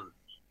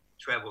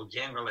 Travel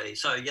generally.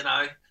 So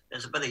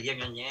there's a bit of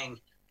yin and yang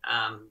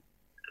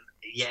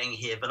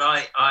here, but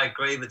I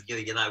agree with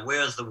you.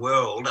 Whereas the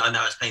world, I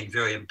know it's been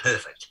very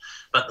imperfect,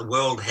 but the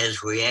world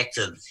has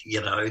reacted.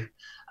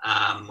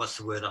 What's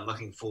the word I'm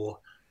looking for?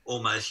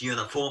 Almost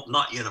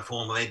not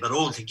uniformly, but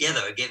all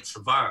together against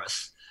the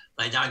virus.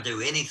 They don't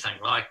do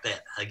anything like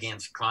that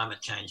against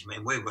climate change. I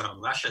mean, we were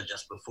in Russia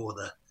just before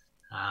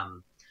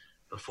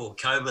before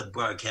COVID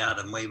broke out,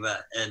 and we were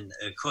in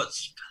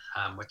Irkutsk,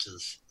 which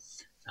is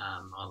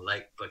on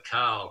Lake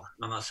Baikal.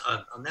 And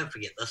I'll never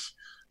forget this.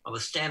 I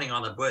was standing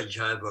on a bridge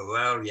over a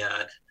rail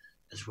yard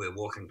as we were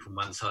walking from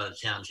one side of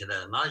town to the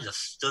other, and I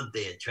just stood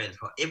there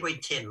transport. Every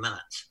 10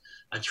 minutes,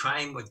 a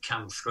train would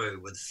come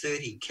through with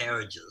 30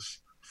 carriages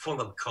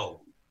full of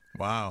coal.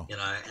 Wow.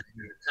 And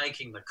we were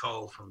taking the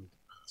coal from the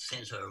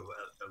centre of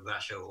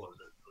Russia, or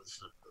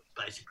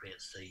basically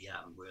it's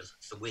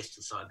the west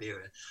of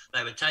Siberia.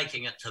 They were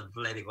taking it to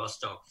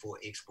Vladivostok for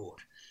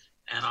export.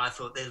 And I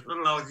thought, there's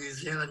little old New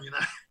Zealand,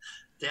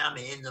 down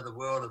the end of the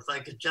world, if they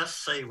could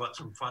just see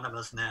what's in front of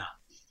us now,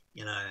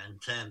 in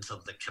terms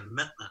of the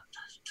commitment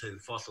to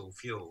fossil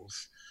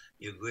fuels,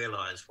 you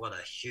realise what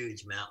a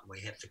huge mountain we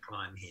have to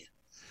climb here.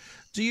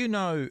 Do you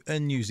know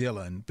in New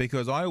Zealand,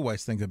 because I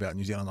always think about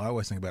New Zealand, I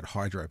always think about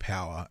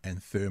hydropower and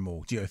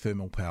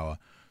geothermal power.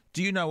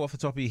 Do you know off the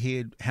top of your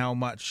head how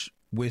much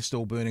we're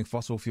still burning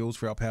fossil fuels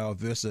for our power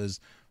versus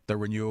the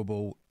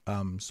renewable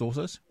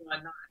sources?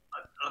 I know.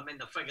 I mean,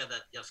 the figure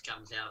that just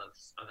comes out of,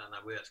 I don't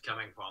know where it's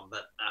coming from,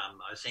 but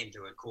I seem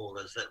to recall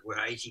is that we're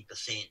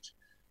 80%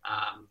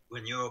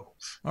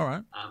 renewables. All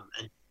right.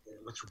 And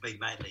which will be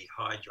mainly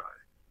hydro.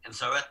 And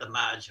so at the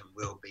margin,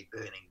 we'll be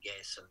burning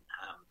gas and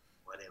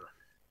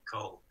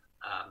coal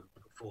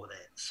for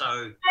that.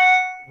 So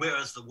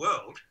whereas the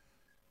world,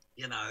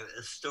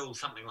 is still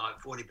something like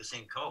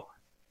 40% coal.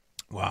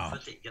 Wow.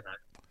 50,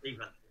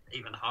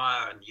 even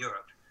higher in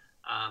Europe.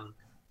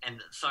 And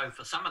so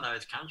for some of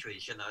those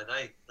countries,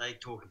 they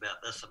talk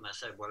about this and they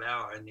say, well,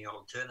 our only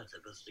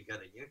alternative is to go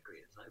to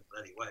nuclear. There's no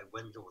bloody way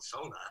wind or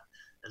solar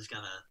is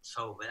going to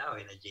solve our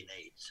energy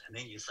needs. And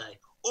then you say,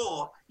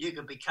 or you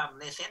could become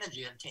less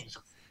energy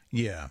intensive.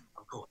 Yeah.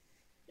 Of course.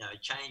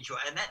 Change your...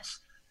 And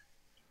that's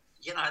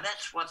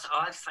what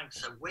I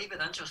think's a wee bit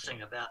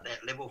interesting about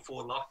that level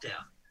 4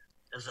 lockdown,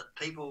 is that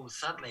people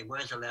suddenly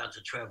weren't allowed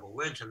to travel,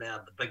 weren't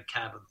allowed the big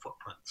carbon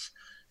footprints.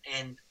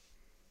 And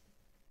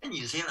in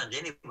New Zealand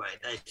anyway,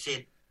 they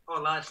said,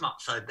 oh, life's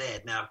not so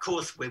bad. Now, of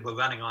course, we were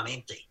running on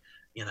empty,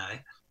 in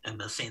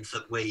the sense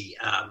that we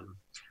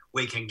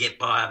can get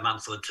by a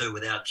month or two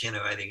without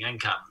generating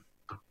income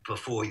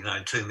before,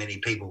 too many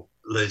people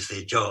lose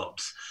their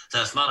jobs.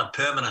 So it's not a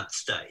permanent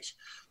state.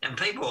 And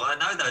people, I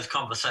know those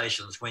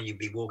conversations when you'd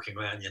be walking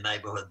around your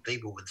neighbourhood,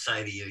 people would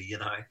say to you,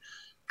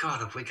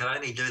 God, if we could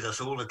only do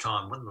this all the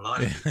time, wouldn't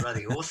life be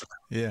bloody awesome?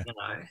 Yeah.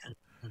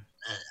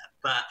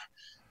 But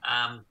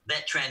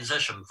that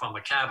transition from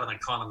a carbon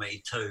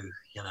economy to,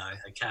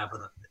 a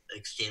carbon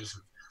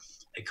extensive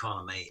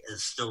economy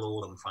is still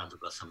all in front of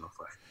us, I'm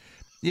afraid.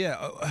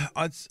 Yeah,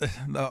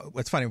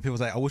 it's funny when people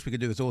say, I wish we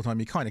could do this all the time.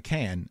 You kind of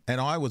can.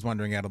 And I was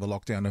wondering out of the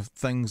lockdown if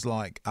things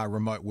like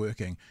remote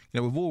working,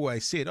 we've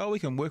always said, we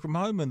can work from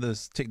home and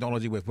there's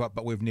technology we've got,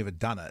 but we've never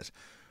done it.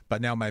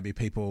 But now maybe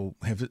people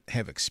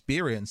have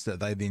experienced that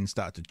they then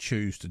start to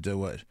choose to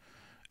do it.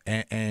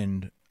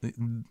 And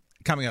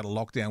coming out of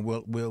lockdown,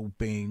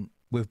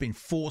 we've been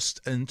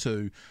forced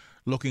into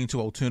looking into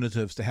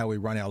alternatives to how we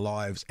run our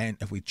lives. And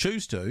if we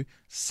choose to,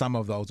 some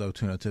of those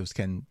alternatives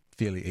can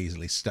fairly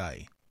easily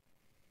stay.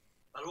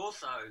 But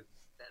also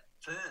that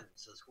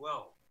firms as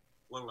well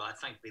will, I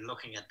think, be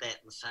looking at that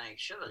and saying,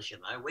 shivers,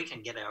 we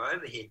can get our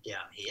overhead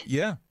down here.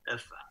 Yeah.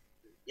 If,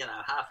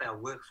 half our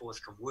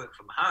workforce can work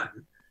from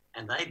home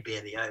and they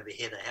bear the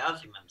overhead of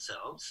housing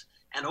themselves.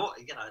 And,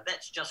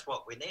 that's just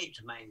what we need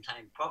to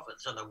maintain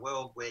profits in a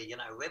world where,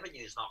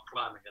 revenue's not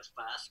climbing as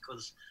fast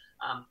because,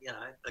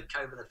 the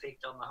COVID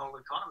effect on the whole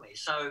economy.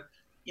 So,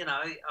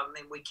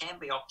 we can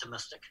be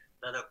optimistic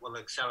that it will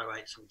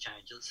accelerate some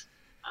changes.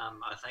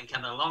 I think,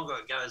 and the longer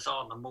it goes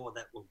on, the more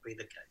that will be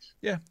the case.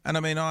 Yeah, and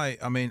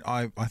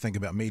I think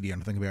about media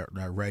and I think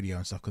about radio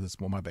and stuff because it's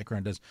what my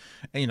background is.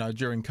 And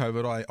during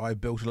COVID, I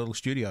built a little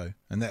studio,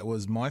 and that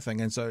was my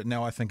thing. And so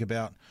now I think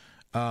about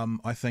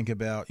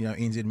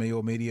NZME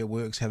or Media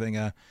Works having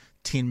a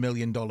 $10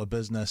 million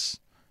business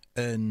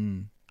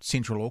in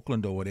central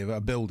Auckland or whatever,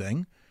 a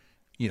building.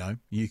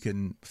 You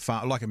can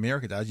like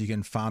America does. You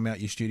can farm out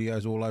your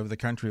studios all over the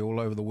country, all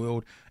over the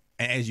world.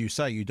 As you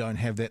say, you don't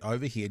have that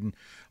overhead, and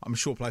I'm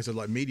sure places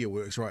like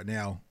MediaWorks right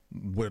now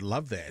would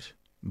love that,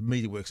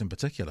 MediaWorks in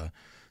particular,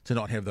 to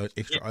not have those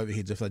extra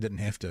overheads if they didn't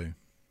have to.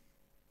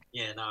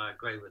 Yeah, no, I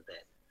agree with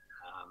that.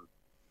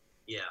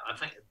 I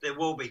think there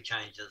will be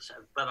changes,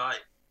 but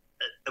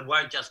it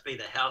won't just be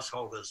the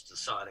householders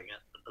deciding it,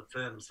 but the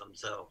firms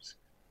themselves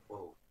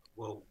will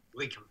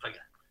reconfigure.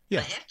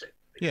 Yeah. They have to,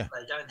 because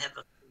they don't have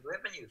the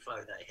revenue flow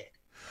they had.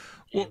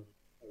 Well,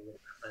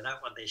 they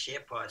don't want their share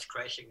price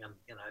crashing and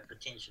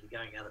potentially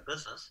going out of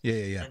business.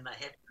 Yeah. Then they have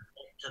to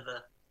adapt to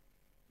the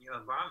new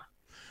environment.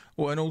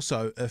 Well, and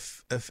also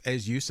if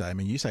as you say,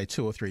 you say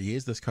 2 or 3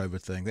 years this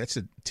COVID thing, that's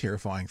a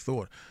terrifying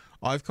thought.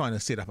 I've kind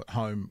of set up at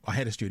home. I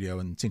had a studio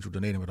in central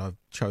Dunedin, but I've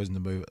chosen to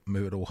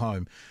move it all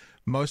home,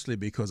 mostly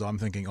because I'm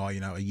thinking,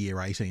 a year,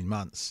 18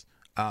 months.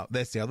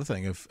 That's the other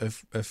thing.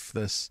 If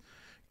this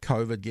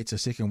COVID gets a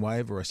second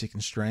wave or a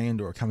second strand,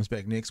 or it comes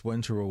back next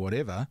winter or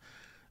whatever,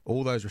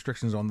 all those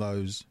restrictions on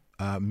those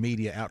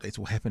media outlets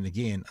will happen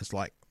again. It's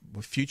like,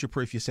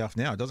 future-proof yourself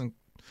now. It doesn't.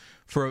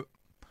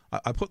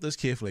 I put this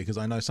carefully because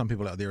I know some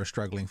people out there are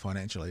struggling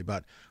financially,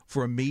 but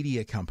for a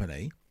media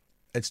company,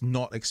 it's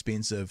not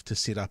expensive to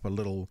set up a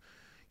little,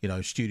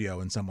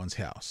 studio in someone's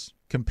house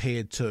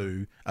compared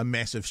to a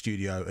massive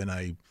studio in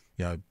a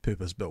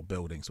purpose-built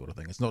building sort of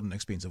thing. It's not an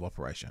expensive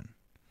operation.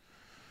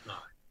 No.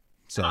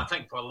 So I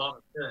think for a lot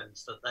of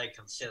firms that they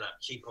can set up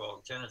cheaper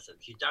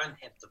alternatives. You don't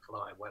have to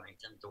fly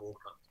Wellington to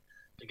Auckland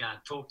to go and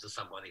talk to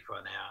somebody for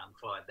an hour and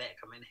fly back.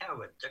 How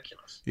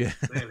ridiculous it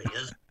really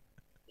is.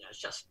 It's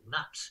just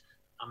nuts.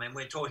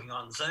 We're talking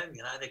on Zoom,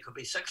 there could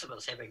be 6 of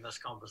us having this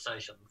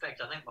conversation. In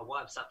fact, I think my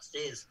wife's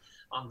upstairs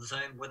on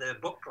Zoom with her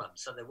book club,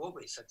 so there will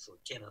be 6 or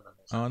 10 of them.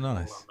 Oh,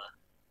 nice.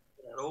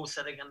 They're all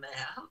sitting in their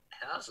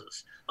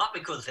houses. Not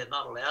because they're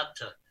not allowed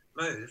to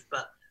move,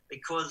 but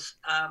because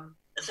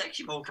it's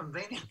actually more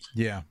convenient.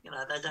 Yeah. They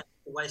don't have to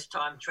waste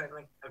time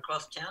travelling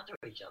across town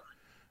to each other.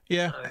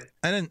 Yeah, so,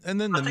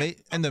 and then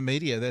the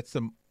media, that's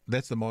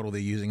the model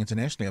they're using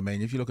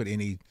internationally. If you look at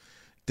any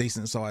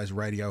decent-sized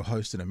radio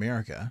host in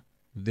America,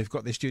 they've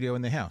got their studio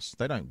in their house.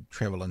 They don't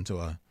travel into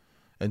a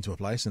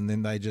place, and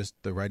then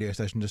the radio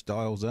station just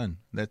dials in.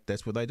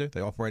 That's what they do.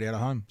 They operate out of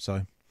home.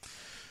 So,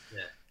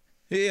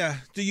 yeah.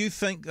 Do you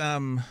think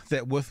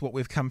that with what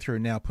we've come through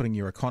now, putting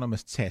your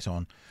economist's hat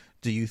on,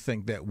 do you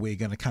think that we're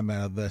going to come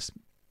out of this,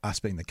 us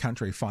being the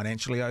country,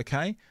 financially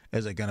okay?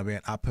 Is it going to be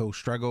an uphill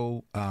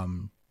struggle?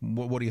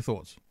 What are your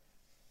thoughts?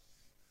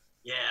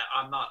 Yeah,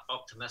 I'm not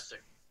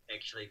optimistic,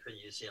 actually, for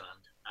New Zealand,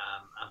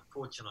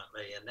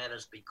 unfortunately, and that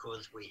is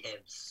because we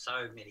have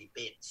so many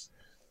bets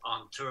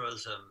on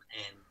tourism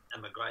and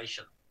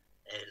immigration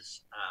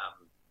as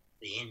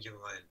the engine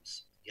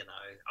rooms.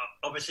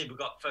 Obviously we've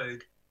got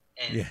food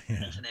and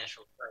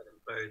international trade in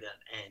food,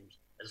 and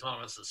as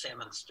long as the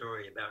salmon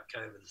story about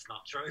COVID is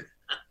not true,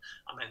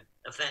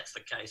 if that's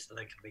the case, then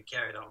it can be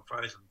carried on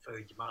frozen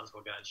food. You might as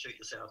well go and shoot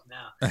yourself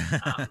now.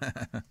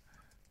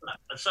 But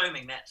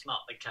assuming that's not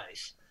the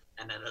case,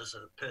 and it is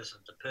a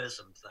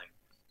person-to-person thing,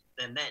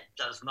 then that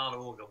does not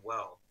augur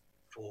well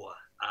for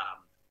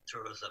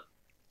tourism,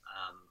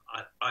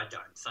 I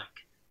don't think.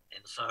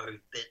 And so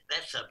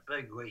that's a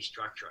big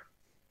restructuring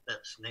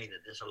that's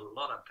needed. There's a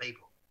lot of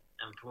people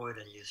employed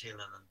in New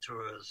Zealand in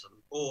tourism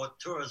or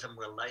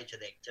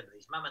tourism-related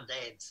activities. Mum and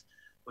dads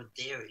with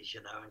dairies,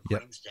 in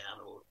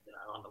Queenstown or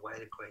on the way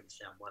to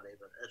Queenstown,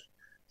 whatever it is.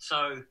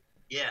 So,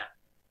 yeah,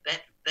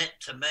 that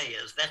to me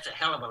that's a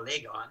hell of a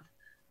leg on.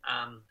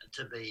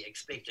 to be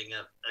expecting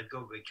a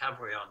good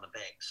recovery on the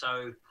back.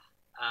 So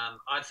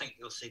I think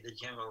you'll see the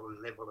general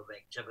level of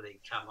activity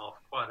come off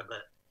quite a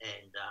bit,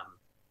 and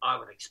I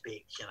would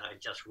expect,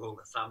 just rule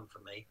of thumb for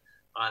me,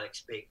 I'd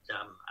expect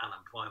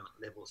unemployment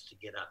levels to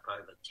get up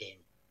over 10,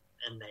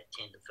 in that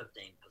 10 to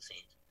 15%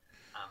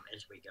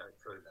 as we go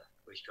through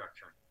the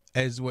restructuring.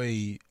 As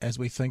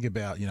we think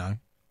about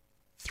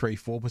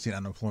 3-4%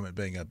 unemployment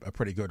being a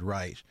pretty good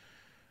rate,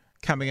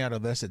 coming out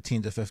of this at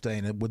 10 to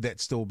 15, would that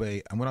still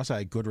be? And when I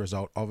say a good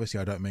result, obviously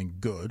I don't mean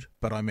good,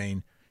 but I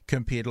mean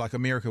compared, like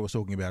America was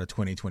talking about a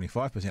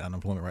 20-25%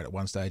 unemployment rate at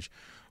one stage.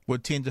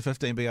 Would 10 to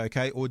 15 be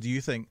okay, or do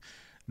you think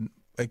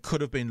it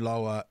could have been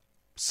lower?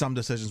 Some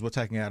decisions were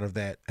taken out of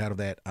that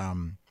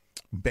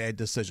bad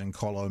decision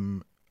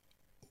column,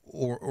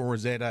 or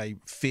is that a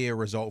fair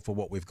result for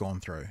what we've gone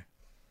through?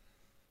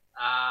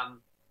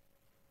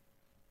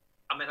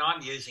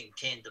 I'm using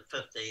 10 to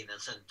 15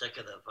 as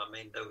indicative.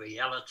 The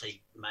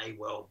reality may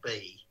well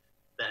be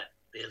that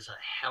there's a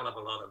hell of a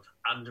lot of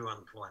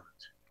underemployment.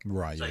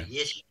 Right. So yeah.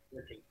 Yes,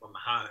 you're working from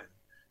home,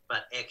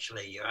 but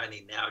actually you're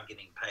only now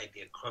getting paid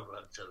the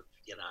equivalent of,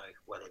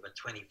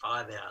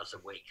 25 hours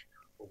a week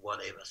or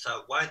whatever. So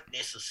it won't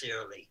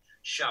necessarily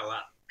show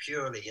up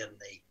purely in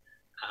the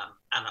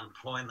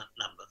unemployment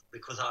numbers,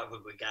 because I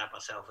would regard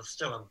myself as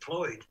still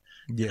employed,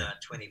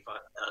 25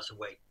 hours a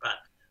week, but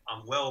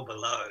I'm well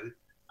below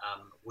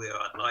where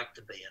I'd like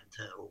to be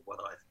or what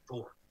I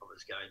thought I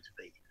was going to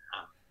be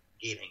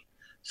getting.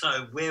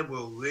 So where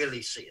we'll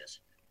really see it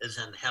is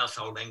in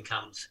household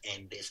incomes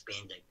and their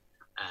spending,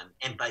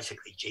 and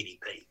basically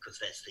GDP, because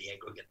that's the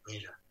aggregate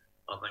measure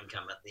of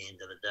income at the end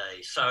of the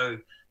day. So,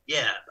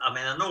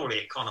 and all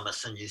the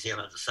economists in New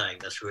Zealand are saying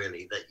this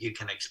really, that you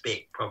can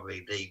expect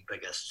probably the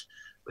biggest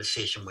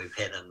recession we've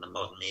had in the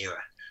modern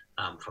era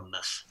from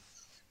this,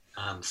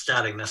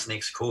 starting this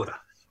next quarter,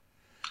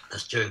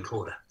 this June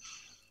quarter.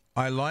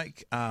 I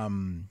like,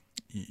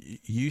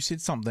 you said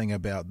something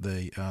about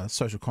the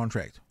social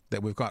contract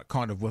that we've got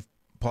kind of with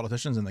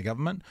politicians and the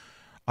government.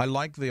 I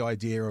like the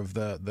idea of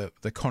the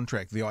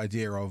contract, the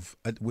idea of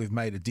we've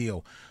made a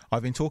deal.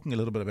 I've been talking a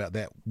little bit about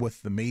that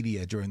with the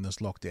media during this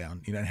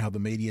lockdown, and how the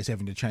media is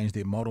having to change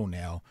their model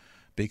now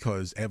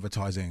because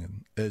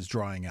advertising is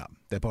drying up,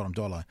 their bottom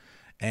dollar.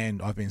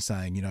 And I've been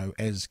saying,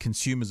 as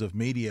consumers of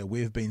media,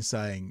 we've been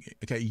saying,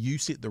 okay, you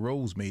set the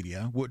rules,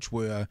 media, which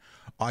were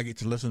I get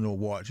to listen or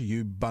watch.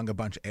 You bung a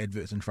bunch of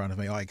adverts in front of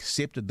me. I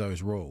accepted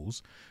those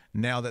rules.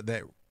 Now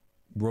that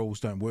rules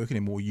don't work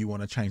anymore, you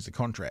want to change the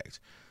contract.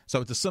 So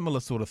it's a similar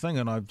sort of thing.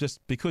 And I've just,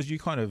 because you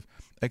kind of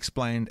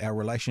explained our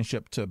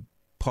relationship to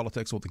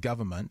politics or the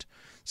government,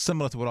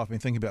 similar to what I've been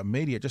thinking about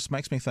media, it just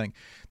makes me think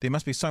there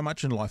must be so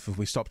much in life if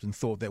we stopped and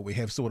thought that we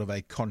have sort of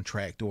a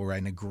contract or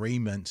an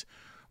agreement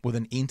with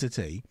an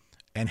entity,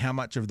 and how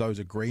much of those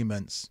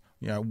agreements,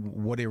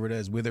 whatever it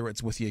is, whether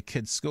it's with your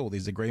kid's school,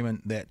 there's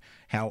agreement that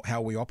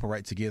how we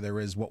operate together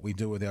is what we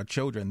do with our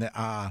children that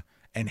are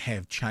and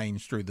have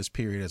changed through this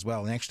period as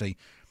well. And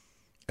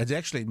it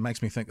actually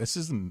makes me think this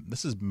is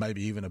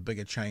maybe even a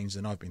bigger change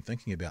than I've been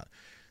thinking about.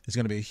 There's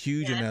going to be a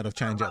huge amount of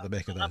change out the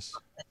back of this.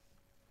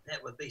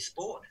 That would be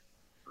sport.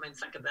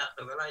 Think about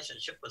the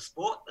relationship with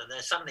sport, that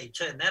they suddenly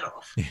turn that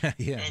off.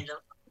 Yeah. And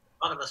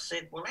a lot of us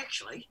said, well,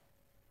 actually,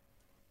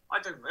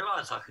 I didn't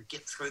realise I could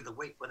get through the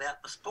week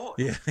without the sport.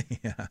 Yeah.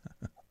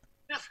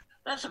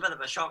 That's a bit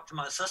of a shock to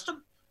my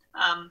system.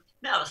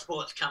 Now the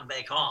sport's come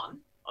back on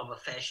of a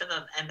fashion,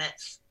 and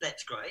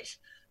that's great.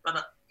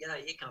 But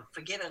you can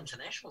forget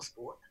international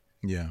sport.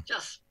 Yeah.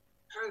 Just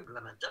too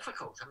blooming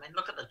difficult.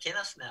 Look at the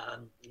tennis now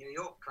in New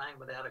York playing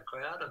without a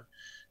crowd, and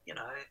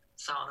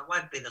so on. It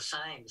won't be the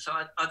same. So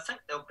I think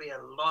there'll be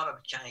a lot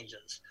of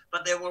changes,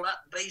 but there will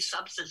be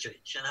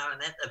substitutes. And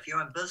that if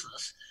you're in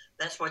business,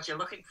 that's what you're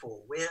looking for.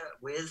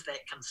 Where's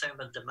that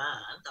consumer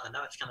demand? I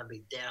know it's going to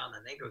be down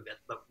in aggregate,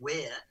 but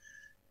where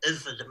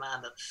is the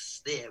demand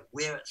that's there?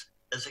 Where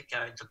is it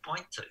going to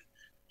point to?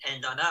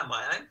 And I know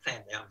my own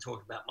family, I'm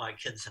talking about my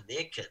kids and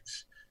their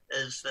kids,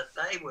 is that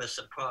they were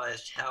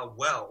surprised how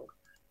well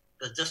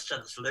the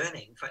distance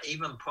learning for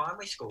even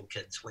primary school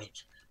kids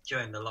went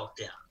during the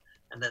lockdown,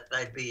 and that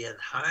they'd be at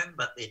home,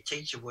 but their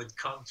teacher would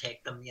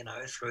contact them,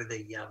 through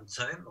the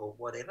Zoom or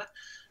whatever,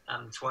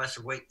 twice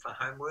a week for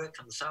homework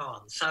and so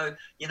on. So,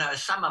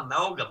 some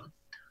amalgam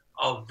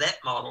of that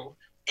model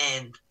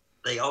and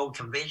the old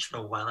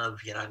conventional one of,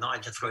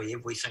 9 to 3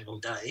 every single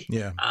day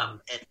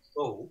at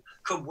school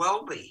could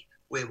well be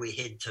where we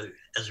head to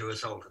as a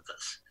result of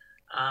this.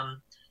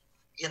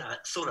 It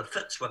sort of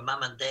fits with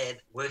mum and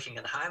dad working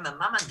at home. And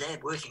mum and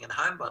dad working at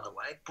home, by the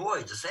way,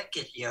 boy, does that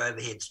get your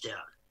overheads down.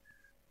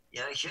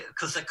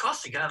 Because the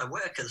cost of going to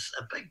work is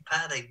a big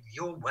part of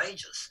your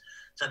wages.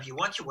 So if you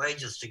want your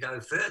wages to go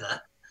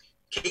further,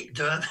 keep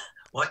doing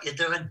what you're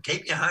doing.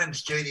 Keep your home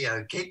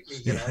studio. Keep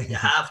your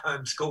half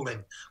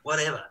homeschooling,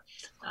 whatever.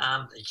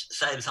 It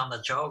saves on the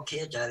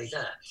childcare,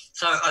 da-da-da.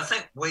 So I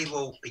think we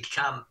will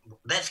become,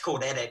 that's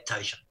called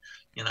adaptation,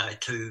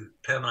 to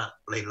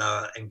permanently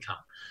lower income.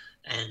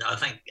 And I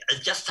think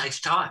it just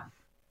takes time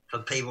for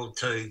people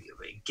to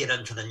get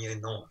into the new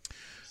norm.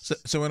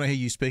 So when I hear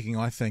you speaking,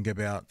 I think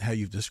about how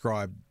you've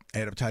described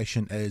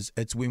adaptation as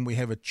it's when we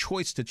have a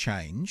choice to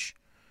change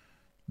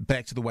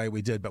back to the way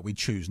we did, but we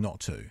choose not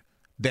to.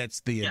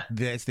 That's the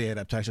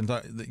adaptation.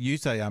 You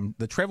say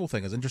the travel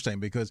thing is interesting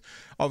because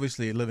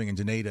obviously living in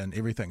Dunedin,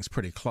 everything's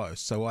pretty close.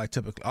 So I've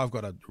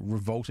got a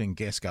revolting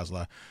gas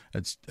guzzler.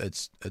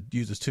 It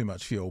uses too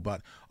much fuel,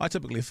 but I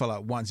typically fill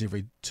up once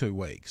every 2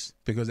 weeks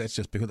because it's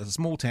a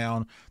small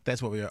town.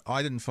 That's what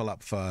I didn't fill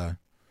up for.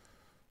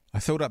 I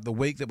filled up the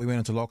week that we went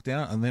into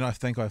lockdown, and then I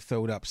think I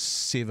filled up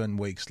 7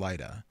 weeks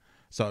later.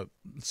 So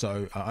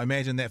I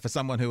imagine that for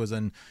someone who was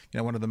in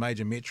one of the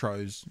major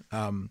metros.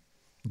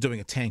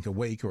 Doing a tank a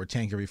week or a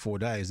tank every 4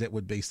 days, that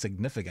would be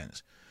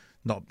significant.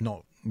 Not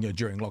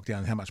during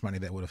lockdown, how much money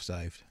that would have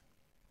saved.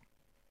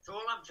 So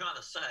all I'm trying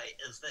to say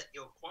is that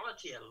your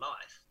quality of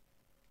life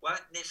won't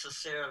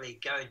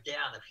necessarily go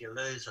down if you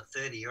lose a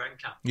third of your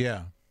income.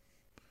 Yeah.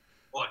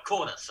 Or a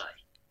quarter, say.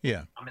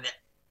 Yeah. I mean,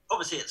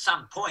 obviously at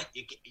some point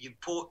you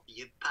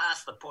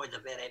pass the point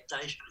of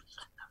adaptation.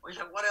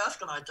 What else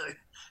can I do?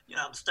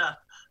 Stuff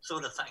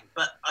sort of thing.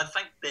 But I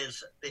think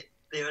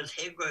there is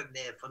headroom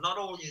there for not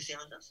all New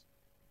Zealanders,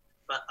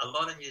 but a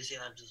lot of New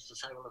Zealanders to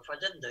say, well, if I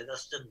didn't do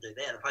this, didn't do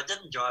that, if I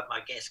didn't drive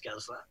my gas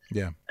guzzler,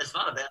 it's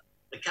not about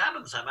the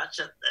carbon so much.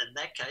 In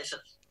that case,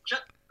 it's shit.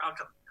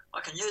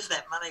 I can use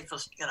that money for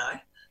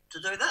to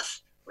do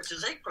this, which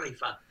is equally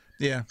fun.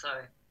 Yeah.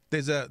 So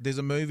there's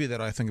a movie that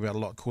I think about a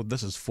lot called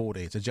This Is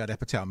 40. It's a Judd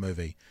Apatow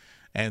movie,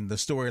 and the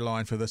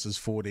storyline for This Is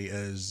 40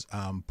 is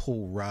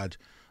Paul Rudd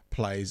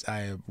plays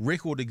a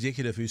record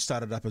executive who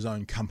started up his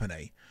own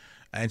company.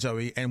 And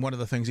so one of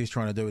the things he's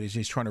trying to do is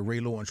he's trying to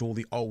relaunch all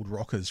the old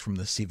rockers from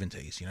the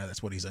 70s.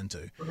 That's what he's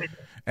into.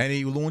 And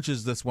he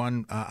launches this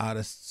one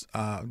artist,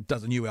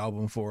 does a new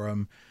album for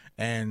him,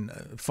 and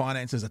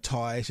finances are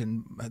tight,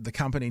 and the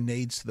company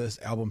needs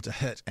this album to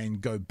hit and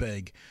go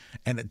big,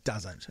 and it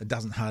doesn't. It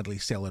doesn't hardly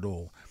sell at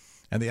all.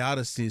 And the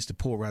artist says to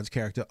Paul Rudd's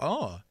character,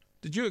 "Oh,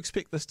 did you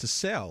expect this to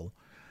sell?"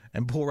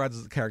 And Paul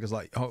Rudd's character is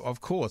like, "Oh,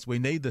 of course, we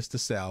need this to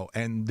sell."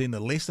 And then the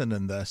lesson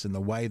in this and the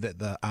way that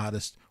the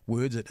artist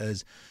words it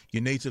is,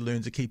 you need to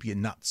learn to keep your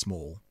nuts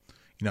small.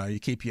 You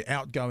keep your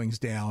outgoings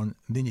down,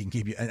 then you can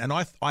keep your... And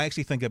I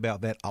actually think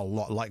about that a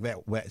lot, like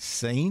that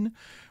scene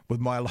with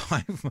my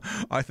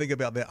life. I think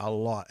about that a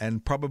lot.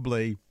 And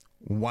probably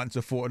once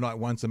a fortnight,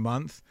 once a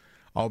month,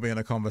 I'll be in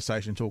a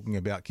conversation talking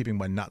about keeping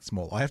my nuts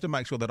small. I have to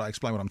make sure that I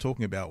explain what I'm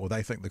talking about, or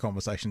they think the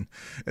conversation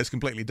is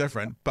completely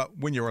different. But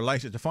when you're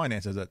related to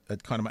finances,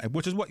 it kind of,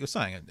 which is what you're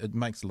saying, it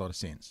makes a lot of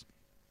sense.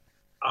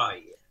 Oh,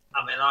 yeah.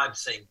 I mean, I've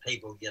seen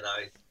people,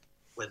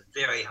 with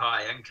very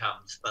high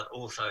incomes, but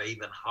also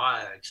even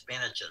higher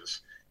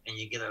expenditures, and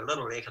you get a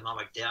little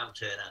economic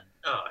downturn, and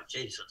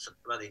it's a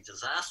bloody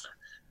disaster.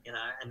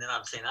 And then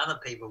I've seen other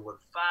people with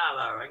far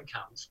lower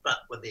incomes, but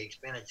with the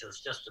expenditures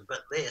just a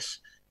bit less,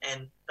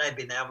 and they've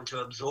been able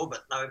to absorb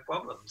it no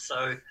problem.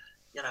 So,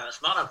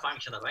 it's not a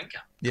function of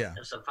income. Yeah.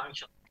 It's a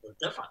function of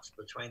the difference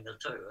between the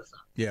two, isn't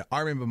it? Yeah. I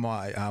remember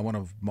one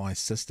of my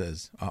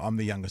sisters, I'm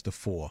the youngest of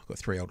four, got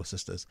three older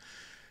sisters,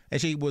 and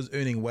she was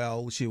earning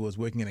well. She was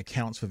working in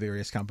accounts for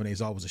various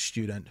companies. I was a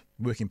student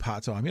working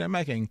part-time,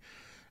 making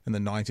in the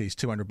 90s,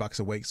 $200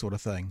 a week sort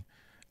of thing.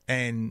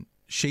 And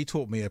she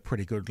taught me a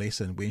pretty good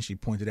lesson when she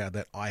pointed out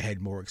that I had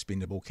more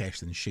expendable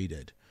cash than she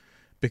did.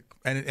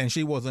 And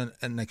she wasn't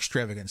an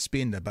extravagant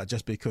spender, but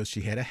just because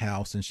she had a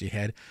house and she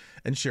had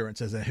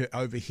insurances and her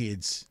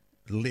overheads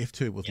left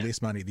her with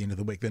less money at the end of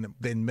the week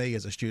than me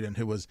as a student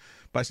who was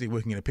basically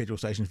working at a petrol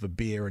station for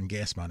beer and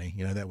gas money.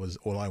 That was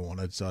all I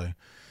wanted. So,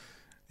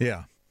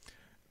 yeah.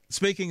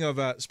 Speaking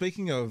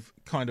of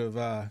kind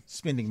of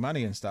spending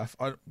money and stuff,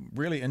 I'm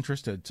really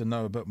interested to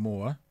know a bit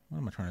more. What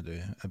am I trying to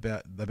do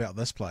about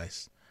this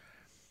place?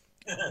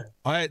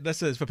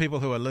 This is for people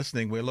who are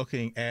listening. We're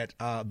looking at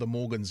the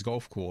Morgan's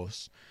golf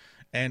course,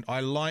 and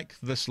I like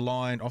this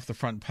line off the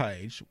front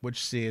page,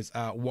 which says,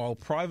 "While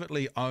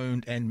privately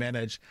owned and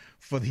managed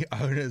for the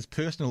owner's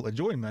personal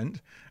enjoyment,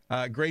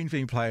 green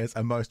fee players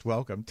are most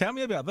welcome." Tell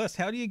me about this.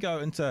 How do you go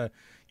into,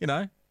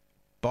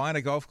 buying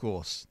a golf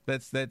course?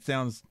 That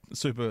sounds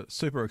super,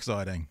 super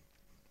exciting.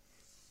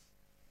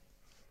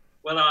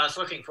 Well, I was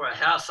looking for a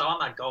house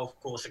on a golf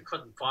course and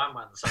couldn't find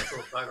one, so I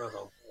thought, bugger it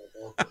all.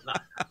 No,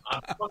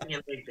 I'm putting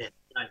you leave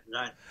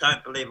that.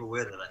 Don't believe a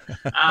word of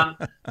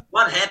it.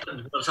 What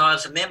happened was I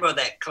was a member of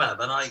that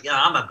club, and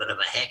I'm a bit of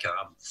a hacker.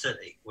 I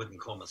certainly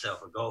wouldn't call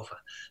myself a golfer,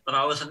 but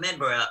I was a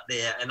member out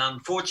there, and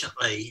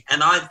unfortunately,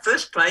 and I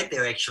first played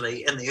there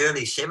actually in the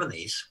early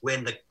 70s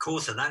when the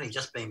course had only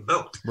just been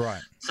built.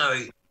 Right. So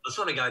I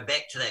sort of go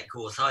back to that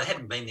course. I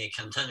haven't been there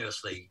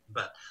continuously,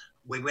 but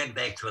we went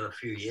back to it a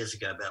few years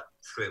ago, about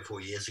 3 or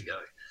 4 years ago,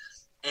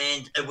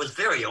 and it was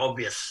very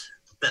obvious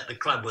that the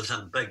club was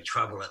in big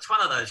trouble. It's one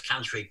of those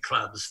country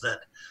clubs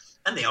that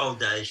in the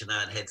old days, it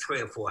had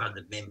 300 or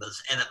 400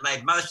 members, and it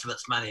made most of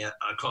its money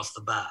across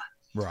the bar.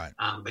 Right.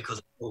 Because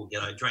people,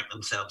 drink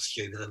themselves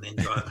stupid and then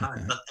drive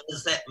home. But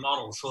as that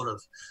model sort of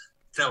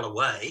fell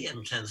away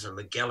in terms of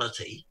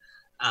legality,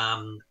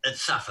 it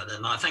suffered.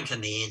 And I think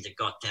in the end it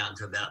got down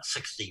to about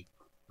 60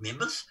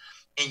 members.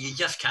 and you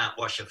just can't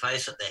wash your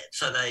face at that.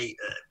 So they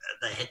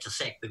had to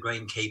sack the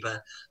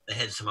greenkeeper. They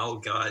had some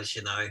old guys,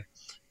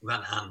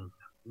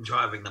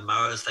 driving the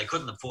mowers. They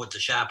couldn't afford to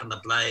sharpen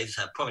the blades.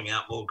 They were pulling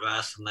out more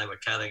grass than they were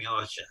cutting.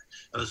 Oh, shit.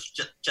 It was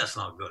just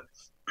not good.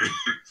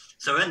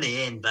 So in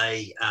the end,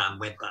 they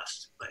went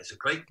bust,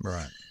 basically.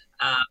 Right.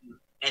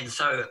 And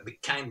so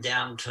it came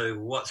down to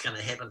what's going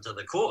to happen to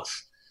the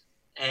course.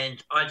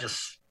 And I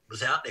just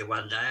was out there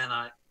one day and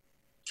I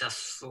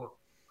just thought,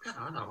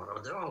 I know what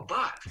I'll do. I'll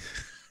buy it.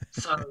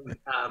 So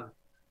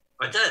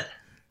I did.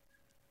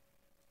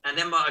 And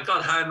then I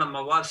got home and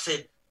my wife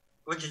said,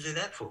 "What'd you do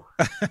that for?"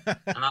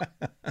 And I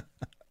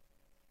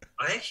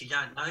actually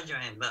don't know,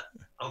 Joanne, but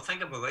I'll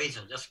think of a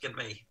reason. Just give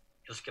me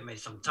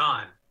some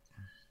time.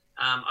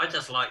 I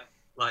just like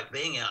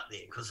being out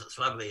there because it's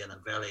lovely in the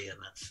valley and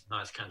it's a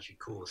nice country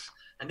course.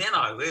 And then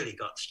I really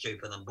got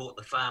stupid and bought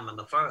the farm and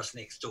the forest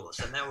next door.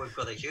 So now we've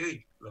got a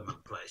huge living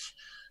place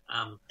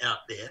out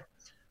there,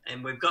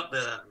 and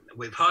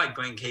we've hired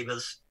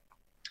greenkeepers.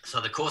 So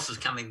the course is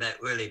coming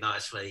back really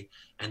nicely.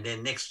 And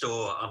then next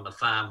door on the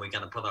farm, we're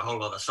going to put a whole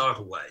lot of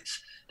cycleways.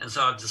 And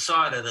so I've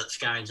decided it's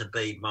going to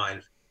be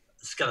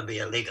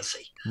a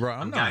legacy. Right,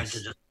 I'm nice.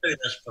 going to just do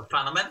this for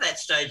fun. I'm at that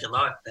stage of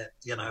life that,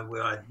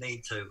 where I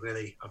need to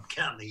really, I'm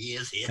counting the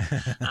years here.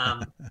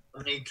 I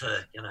need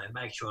to,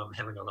 make sure I'm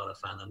having a lot of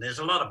fun. And there's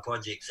a lot of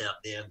projects out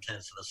there in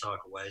terms of the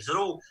cycleways.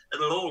 It'll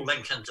all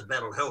link into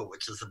Battle Hill,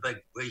 which is a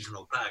big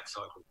regional park,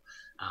 cycle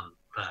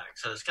park.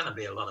 So it's going to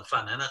be a lot of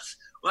fun. And it's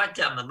right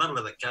down the middle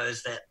of it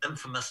goes that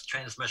infamous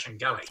Transmission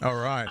Gully. All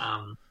right.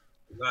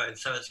 Road.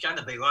 So it's going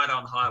to be right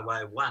on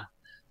Highway 1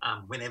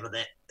 whenever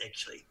that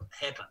actually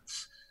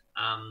happens.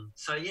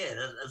 So yeah,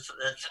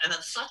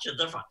 it's such a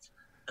difference.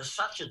 It's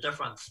such a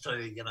difference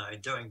to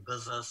doing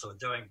business or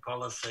doing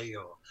policy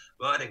or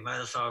riding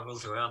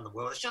motorcycles around the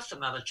world. It's just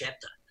another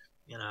chapter,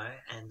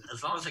 And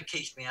as long as it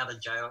keeps me out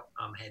of jail,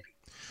 I'm happy.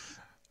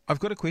 I've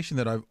got a question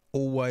that I've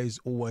always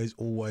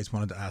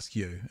wanted to ask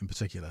you in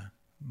particular.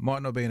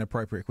 Might not be an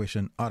appropriate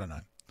question, I don't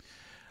know.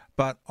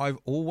 But I've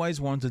always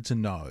wanted to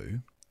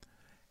know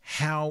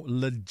how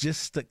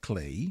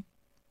logistically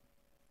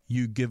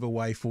you give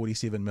away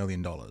 $47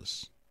 million.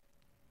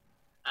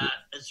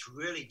 It's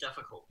really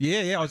difficult.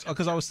 Yeah,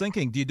 because I was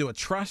thinking, do you do a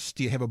trust?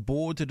 Do you have a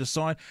board to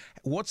decide?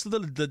 What's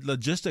the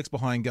logistics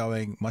behind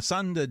going, my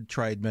son did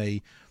trade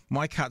me,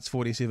 my cut's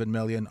 $47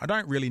 million, I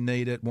don't really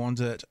need it, want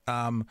it,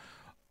 I'm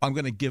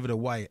going to give it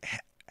away.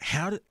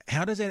 How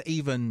does that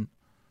even,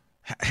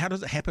 how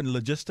does it happen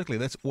logistically?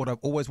 That's what I've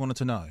always wanted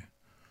to know.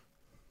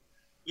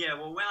 Yeah,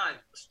 well, when I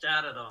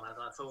started on it,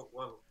 I thought,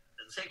 well,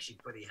 it's actually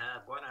pretty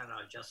hard. Why don't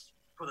I just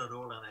put it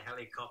all in a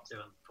helicopter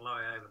and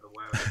fly over the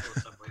Warrior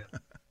or somewhere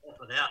and pop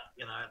it out,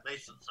 at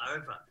least it's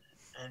over.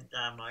 And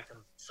I can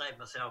save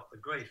myself the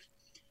grief.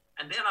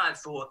 And then I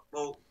thought,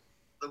 well,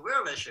 the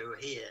real issue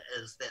here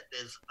is that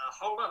there's a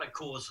whole lot of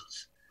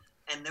causes,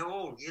 and they're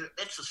all,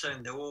 let's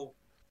assume they're all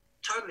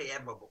totally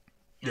admirable.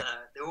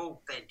 They're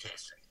all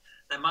fantastic.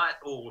 They might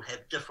all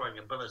have differing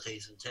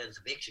abilities in terms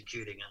of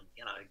executing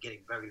and,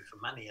 getting value for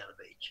money out of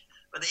each.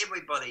 But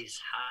everybody's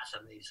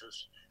heart in these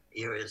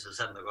areas is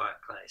in the right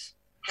place.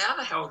 How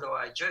the hell do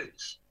I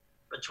choose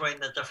between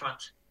the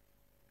different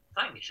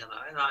things,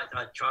 And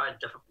I tried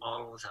different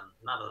models and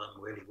none of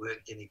them really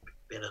worked any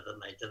better than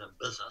they did in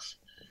business.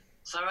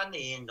 So in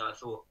the end, I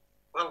thought,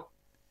 well,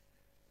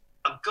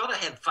 I've got to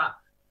have fun.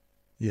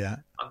 Yeah.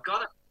 I've got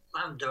to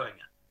have fun doing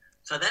it.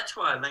 So that's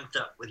why I linked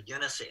up with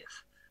UNICEF.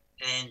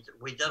 And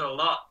we did a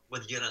lot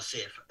with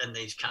UNICEF in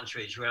these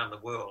countries around the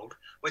world,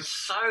 which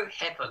so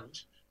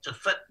happened to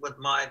fit with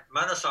my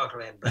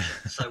motorcycle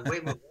ambition. So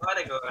we were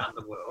riding around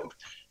the world,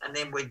 and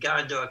then we'd go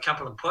and do a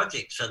couple of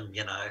projects in,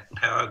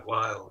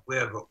 Paraguay or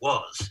wherever it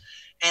was.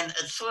 And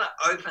it sort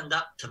of opened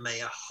up to me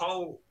a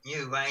whole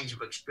new range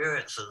of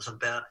experiences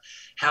about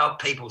how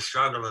people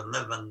struggle and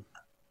live in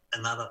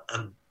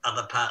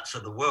other parts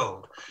of the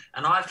world.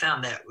 And I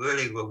found that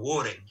really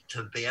rewarding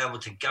to be able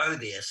to go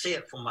there, see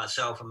it for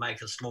myself and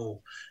make a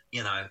small,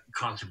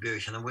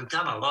 contribution. And we've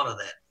done a lot of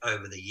that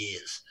over the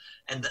years.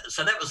 And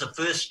so that was the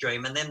first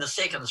stream. And then the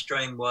second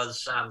stream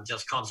was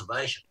just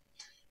conservation.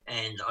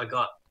 And I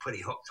got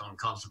pretty hooked on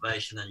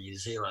conservation in New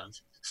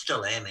Zealand,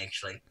 still am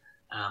actually,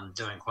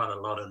 doing quite a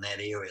lot in that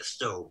area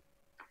still.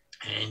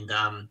 And,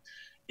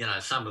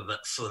 some of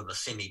it's sort of a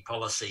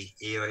semi-policy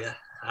area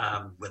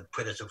with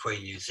predator-free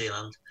New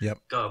Zealand. Yep.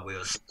 God, we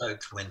were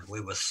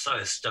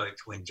so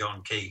stoked when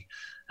John Key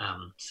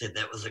said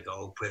that was a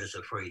goal,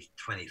 predator-free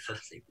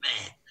 2050.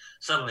 Man,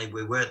 suddenly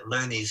we weren't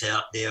loonies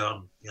out there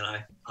on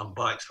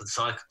bikes with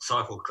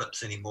cycle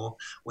clips anymore.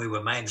 We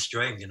were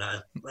mainstream,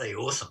 really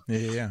awesome.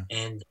 Yeah.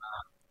 And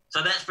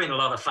so that's been a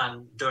lot of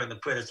fun doing the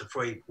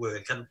predator-free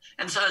work.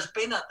 And so it's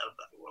been,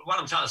 what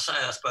I'm trying to say,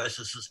 I suppose,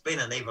 is it's been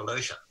an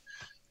evolution.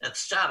 It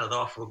started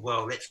off with,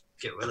 well, let's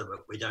get rid of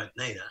it. We don't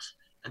need it.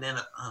 And then,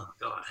 oh,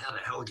 God, how the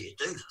hell do you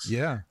do this?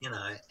 Yeah.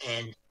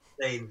 And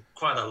been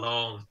quite a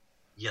long,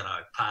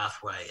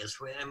 pathway,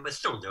 and we're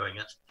still doing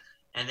it.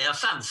 And our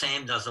son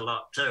Sam does a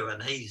lot too,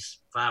 and he's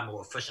far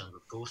more efficient,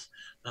 of course,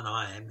 than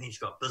I am. He's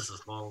got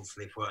business models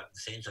left, right, and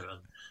centre,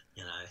 and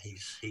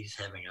he's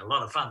having a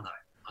lot of fun, though.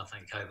 I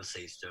think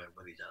overseas doing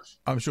what he does.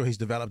 I'm sure he's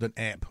developed an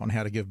app on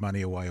how to give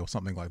money away or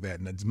something like that,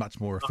 and it's much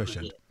more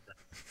efficient. Yeah.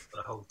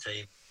 The whole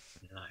team,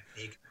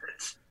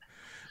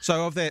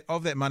 So of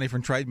that money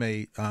from Trade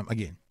Me,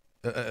 again,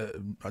 I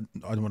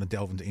don't want to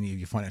delve into any of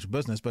your financial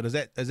business, but is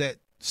that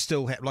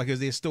still is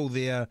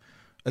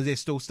there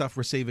still stuff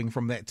receiving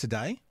from that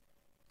today,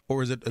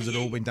 or is it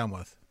all been done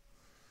with?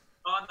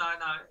 Oh no,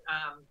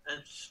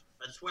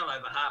 it's well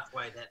over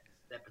halfway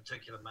that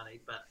particular money,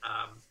 but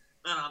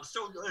no, I'm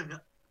still doing it.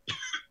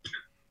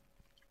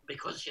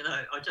 Because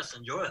I just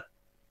enjoy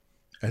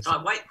it. So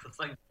I wait for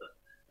things that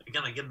are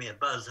going to give me a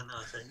buzz, and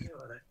I say,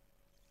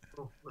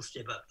 we'll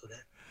step up to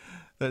that.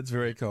 That's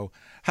very cool.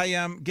 Hey,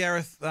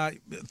 Gareth, I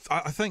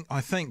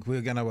think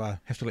we're going to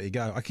have to let you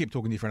go. I keep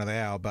talking to you for another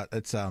hour, but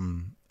it's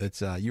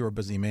you're a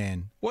busy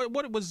man.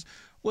 What it was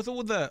with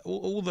all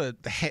the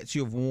hats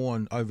you've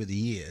worn over the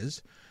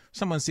years?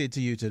 Someone said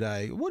to you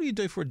today, "What do you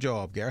do for a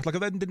job, Gareth?" Like,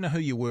 if they didn't know who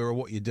you were or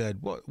what you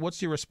did,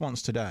 what's your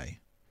response today?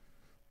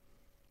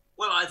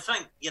 Well, I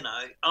think,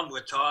 I'm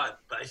retired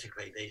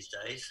basically these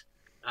days.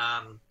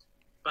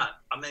 But,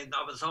 I mean,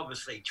 I was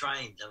obviously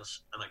trained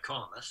as an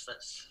economist.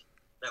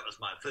 That was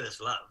my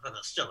first love, and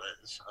it still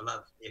is. I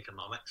love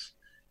economics.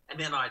 And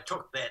then I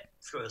took that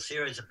through a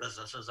series of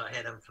businesses. I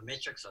had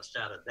Infometrics. I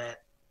started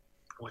that,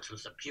 which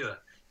was a pure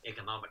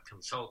economic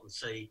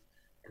consultancy.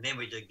 And then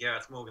we did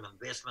Gareth Morgan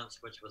Investments,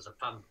 which was a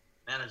fund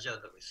manager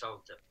that we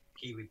sold to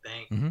Kiwi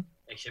Bank. Mm-hmm.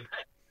 Actually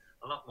made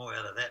a lot more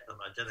out of that than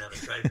I did out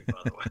of Trade Me,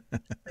 by the way.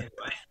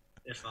 Anyway.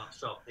 Let's not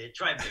stop there.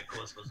 Trade Me, of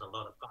course, was a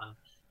lot of fun,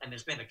 and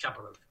there's been a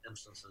couple of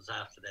instances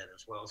after that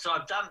as well. So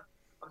I've done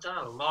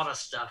a lot of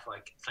stuff, I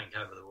think,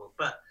 over the world.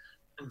 But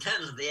in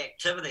terms of the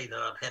activity that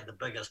I've had the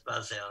biggest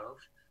buzz out of,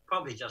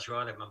 probably just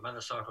riding my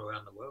motorcycle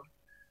around the world.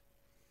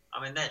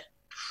 I mean, that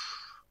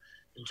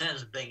in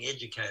terms of being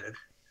educated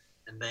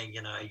and being,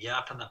 you're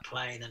up in a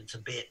plane in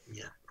Tibet and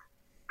you're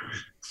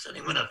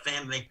sitting with a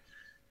family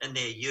in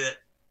their yurt,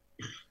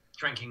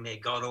 drinking their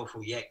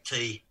god-awful yak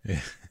tea,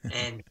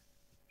 and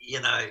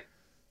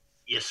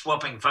you're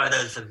swapping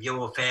photos of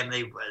your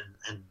family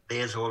and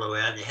theirs all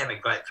around. You're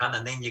having great fun,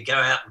 and then you go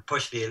out and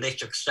push the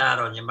electric start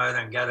on your motor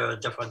and go to a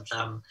different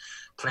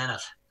planet.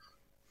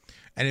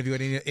 And have you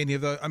got any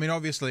of those? I mean,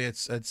 obviously,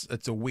 it's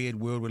a weird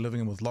world we're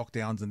living in with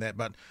lockdowns and that.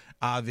 But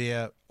are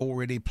there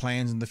already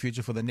plans in the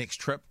future for the next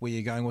trip where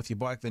you're going with your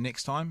bike the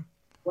next time?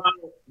 Well,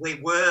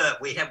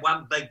 we have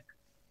one big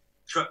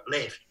trip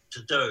left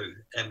to do,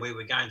 and we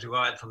were going to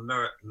ride from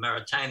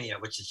Mauritania,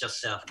 which is just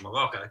south of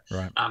Morocco,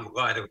 right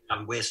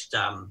around West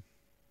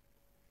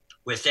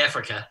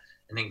Africa,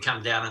 and then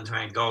come down into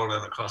Angola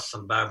and across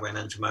Zimbabwe and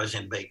into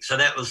Mozambique. So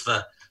that was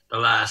the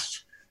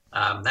last.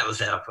 That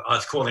was I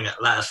was calling it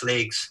last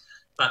legs,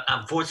 but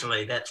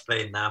unfortunately that's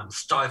been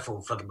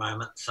stifled for the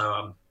moment.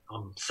 So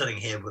I'm sitting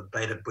here with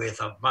bated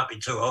breath. I might be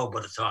too old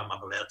by the time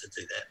I'm allowed to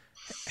do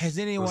that. Has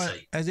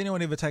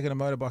anyone ever taken a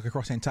motorbike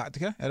across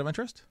Antarctica out of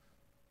interest?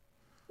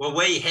 Well,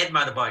 we had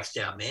motorbikes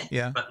down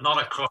there, but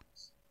not across.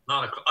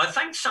 I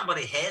think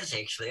somebody has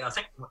actually. I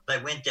think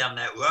they went down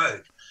that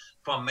road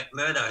from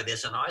McMurdo.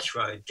 There's an ice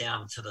road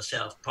down to the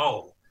South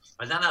Pole.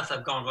 I don't know if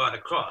they've gone right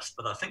across,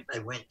 but I think they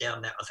went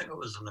down that. I think it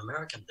was an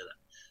American did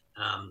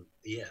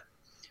it.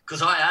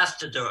 Because I asked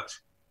to do it,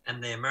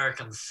 and the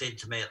Americans said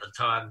to me at the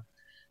time,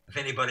 "If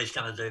anybody's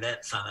going to do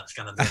that, son, it's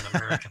going to be an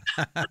American."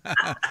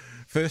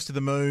 First to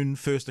the moon,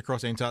 first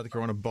across Antarctica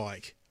on a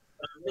bike.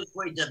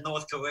 We did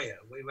North Korea.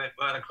 We went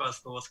right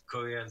across North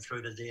Korea and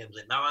through the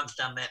DMZ. No one's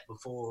done that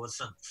before or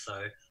since,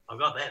 so I've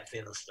got that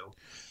feather still.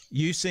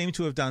 You seem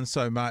to have done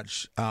so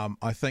much.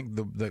 I think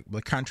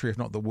the country, if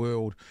not the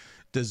world,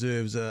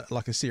 deserves a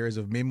series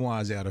of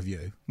memoirs out of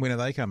you. When are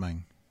they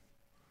coming?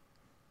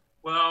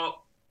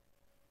 Well,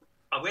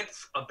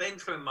 I've been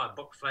through my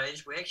book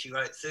phase. We actually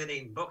wrote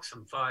 13 books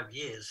in 5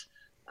 years.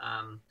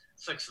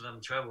 6 of them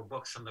travel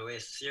books and the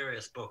rest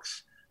serious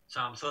books. So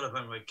I'm sort of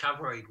in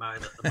recovery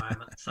mode at the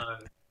moment. So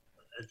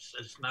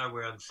it's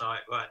nowhere in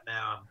sight right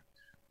now.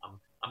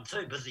 I'm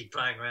too busy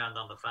playing around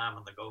on the farm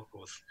and the golf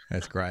course.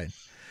 That's great.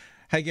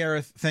 Hey,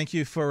 Gareth, thank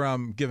you for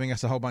giving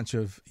us a whole bunch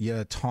of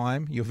your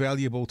time, your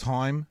valuable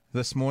time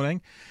this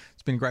morning.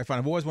 It's been great fun.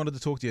 I've always wanted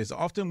to talk to you. So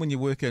often when you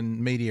work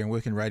in media and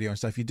work in radio and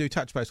stuff, you do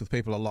touch base with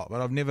people a lot,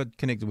 but I've never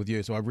connected with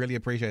you. So I really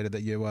appreciated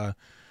that you were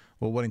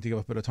willing to give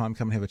up a bit of time,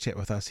 come and have a chat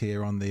with us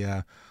here on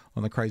the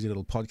crazy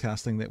little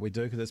podcast thing that we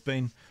do, because it's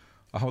been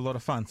a whole lot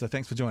of fun. So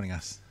thanks for joining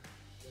us.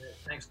 Yeah,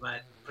 thanks, mate.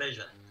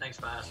 Pleasure. Thanks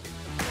for asking.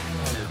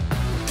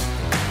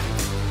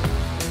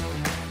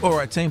 All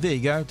right, team, there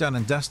you go. Done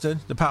and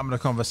dusted. Department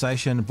of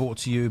Conversation brought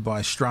to you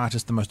by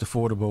Stratus, the most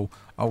affordable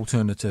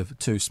alternative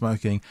to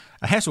smoking.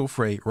 A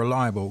hassle-free,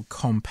 reliable,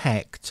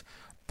 compact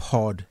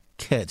pod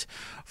kit.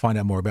 Find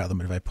out more about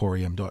them at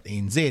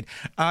vaporium.nz.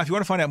 If you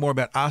want to find out more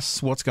about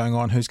us, what's going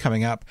on, who's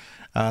coming up,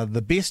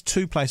 the best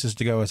 2 places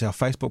to go is our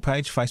Facebook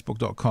page,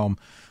 facebook.com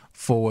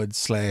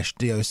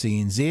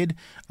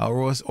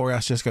www.thedoc.nz, or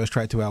else just go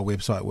straight to our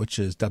website, which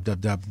is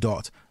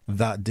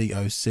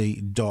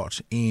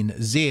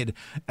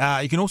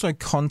www.thedoc.nz. You can also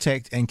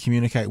contact and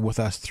communicate with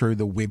us through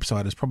the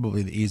website. Is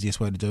probably the easiest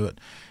way to do it.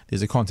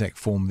 There's a contact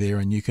form there,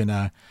 and you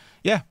can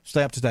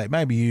stay up to date.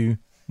 Maybe you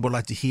would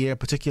like to hear a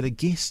particular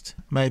guest.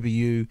 Maybe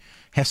you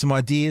have some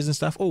ideas and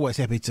stuff. Always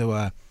happy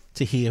to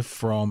hear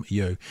from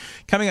you.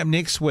 Coming up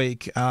next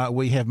week,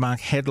 we have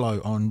Mark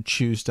Hadlow on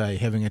Tuesday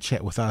having a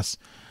chat with us,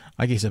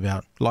 I guess,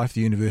 about life,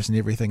 the universe, and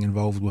everything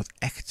involved with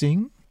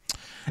acting.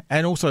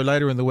 And also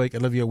later in the week,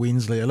 Olivia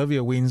Wensley.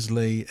 Olivia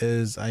Wensley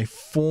is a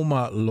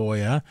former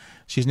lawyer.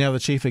 She's now the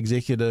Chief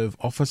Executive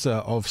Officer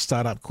of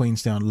Startup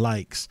Queenstown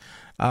Lakes.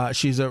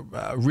 She's a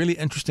really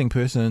interesting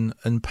person,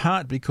 in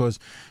part because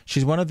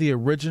she's one of the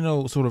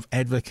original sort of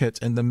advocates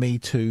in the Me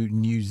Too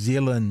New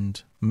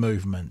Zealand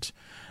movement.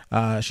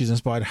 She's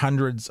inspired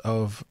hundreds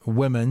of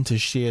women to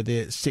share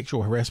their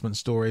sexual harassment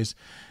stories,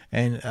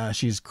 and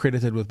she's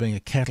credited with being a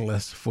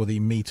catalyst for the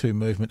Me Too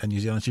movement in New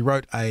Zealand. She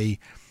wrote a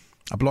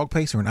blog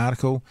piece or an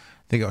article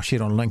that got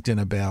shared on LinkedIn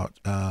about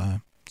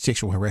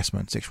sexual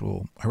harassment, I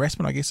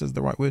guess is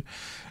the right word,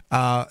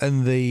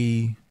 in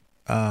the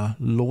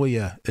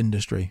lawyer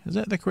industry. Is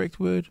that the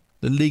correct word?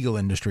 The legal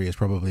industry is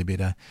probably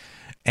better.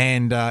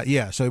 And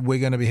so we're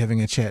going to be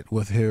having a chat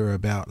with her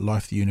about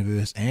life, the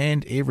universe,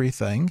 and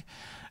everything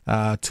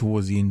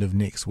towards the end of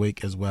next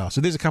week as well.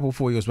 So there's a couple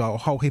for you as well, a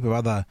whole heap of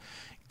other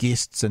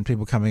guests and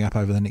people coming up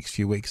over the next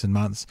few weeks and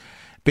months.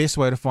 Best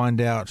way to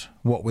find out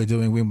what we're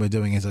doing, when we're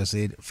doing, as I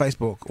said,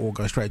 Facebook, or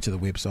go straight to the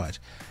website.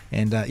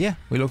 And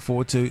we look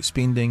forward to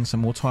spending some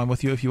more time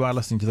with you. If you are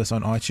listening to this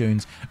on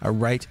iTunes, a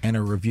rate and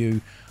a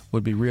review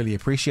would be really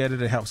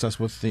appreciated. It helps us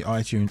with the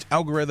iTunes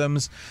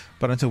algorithms.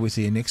 But until we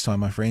see you next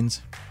time, my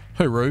friends,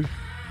 hooroo.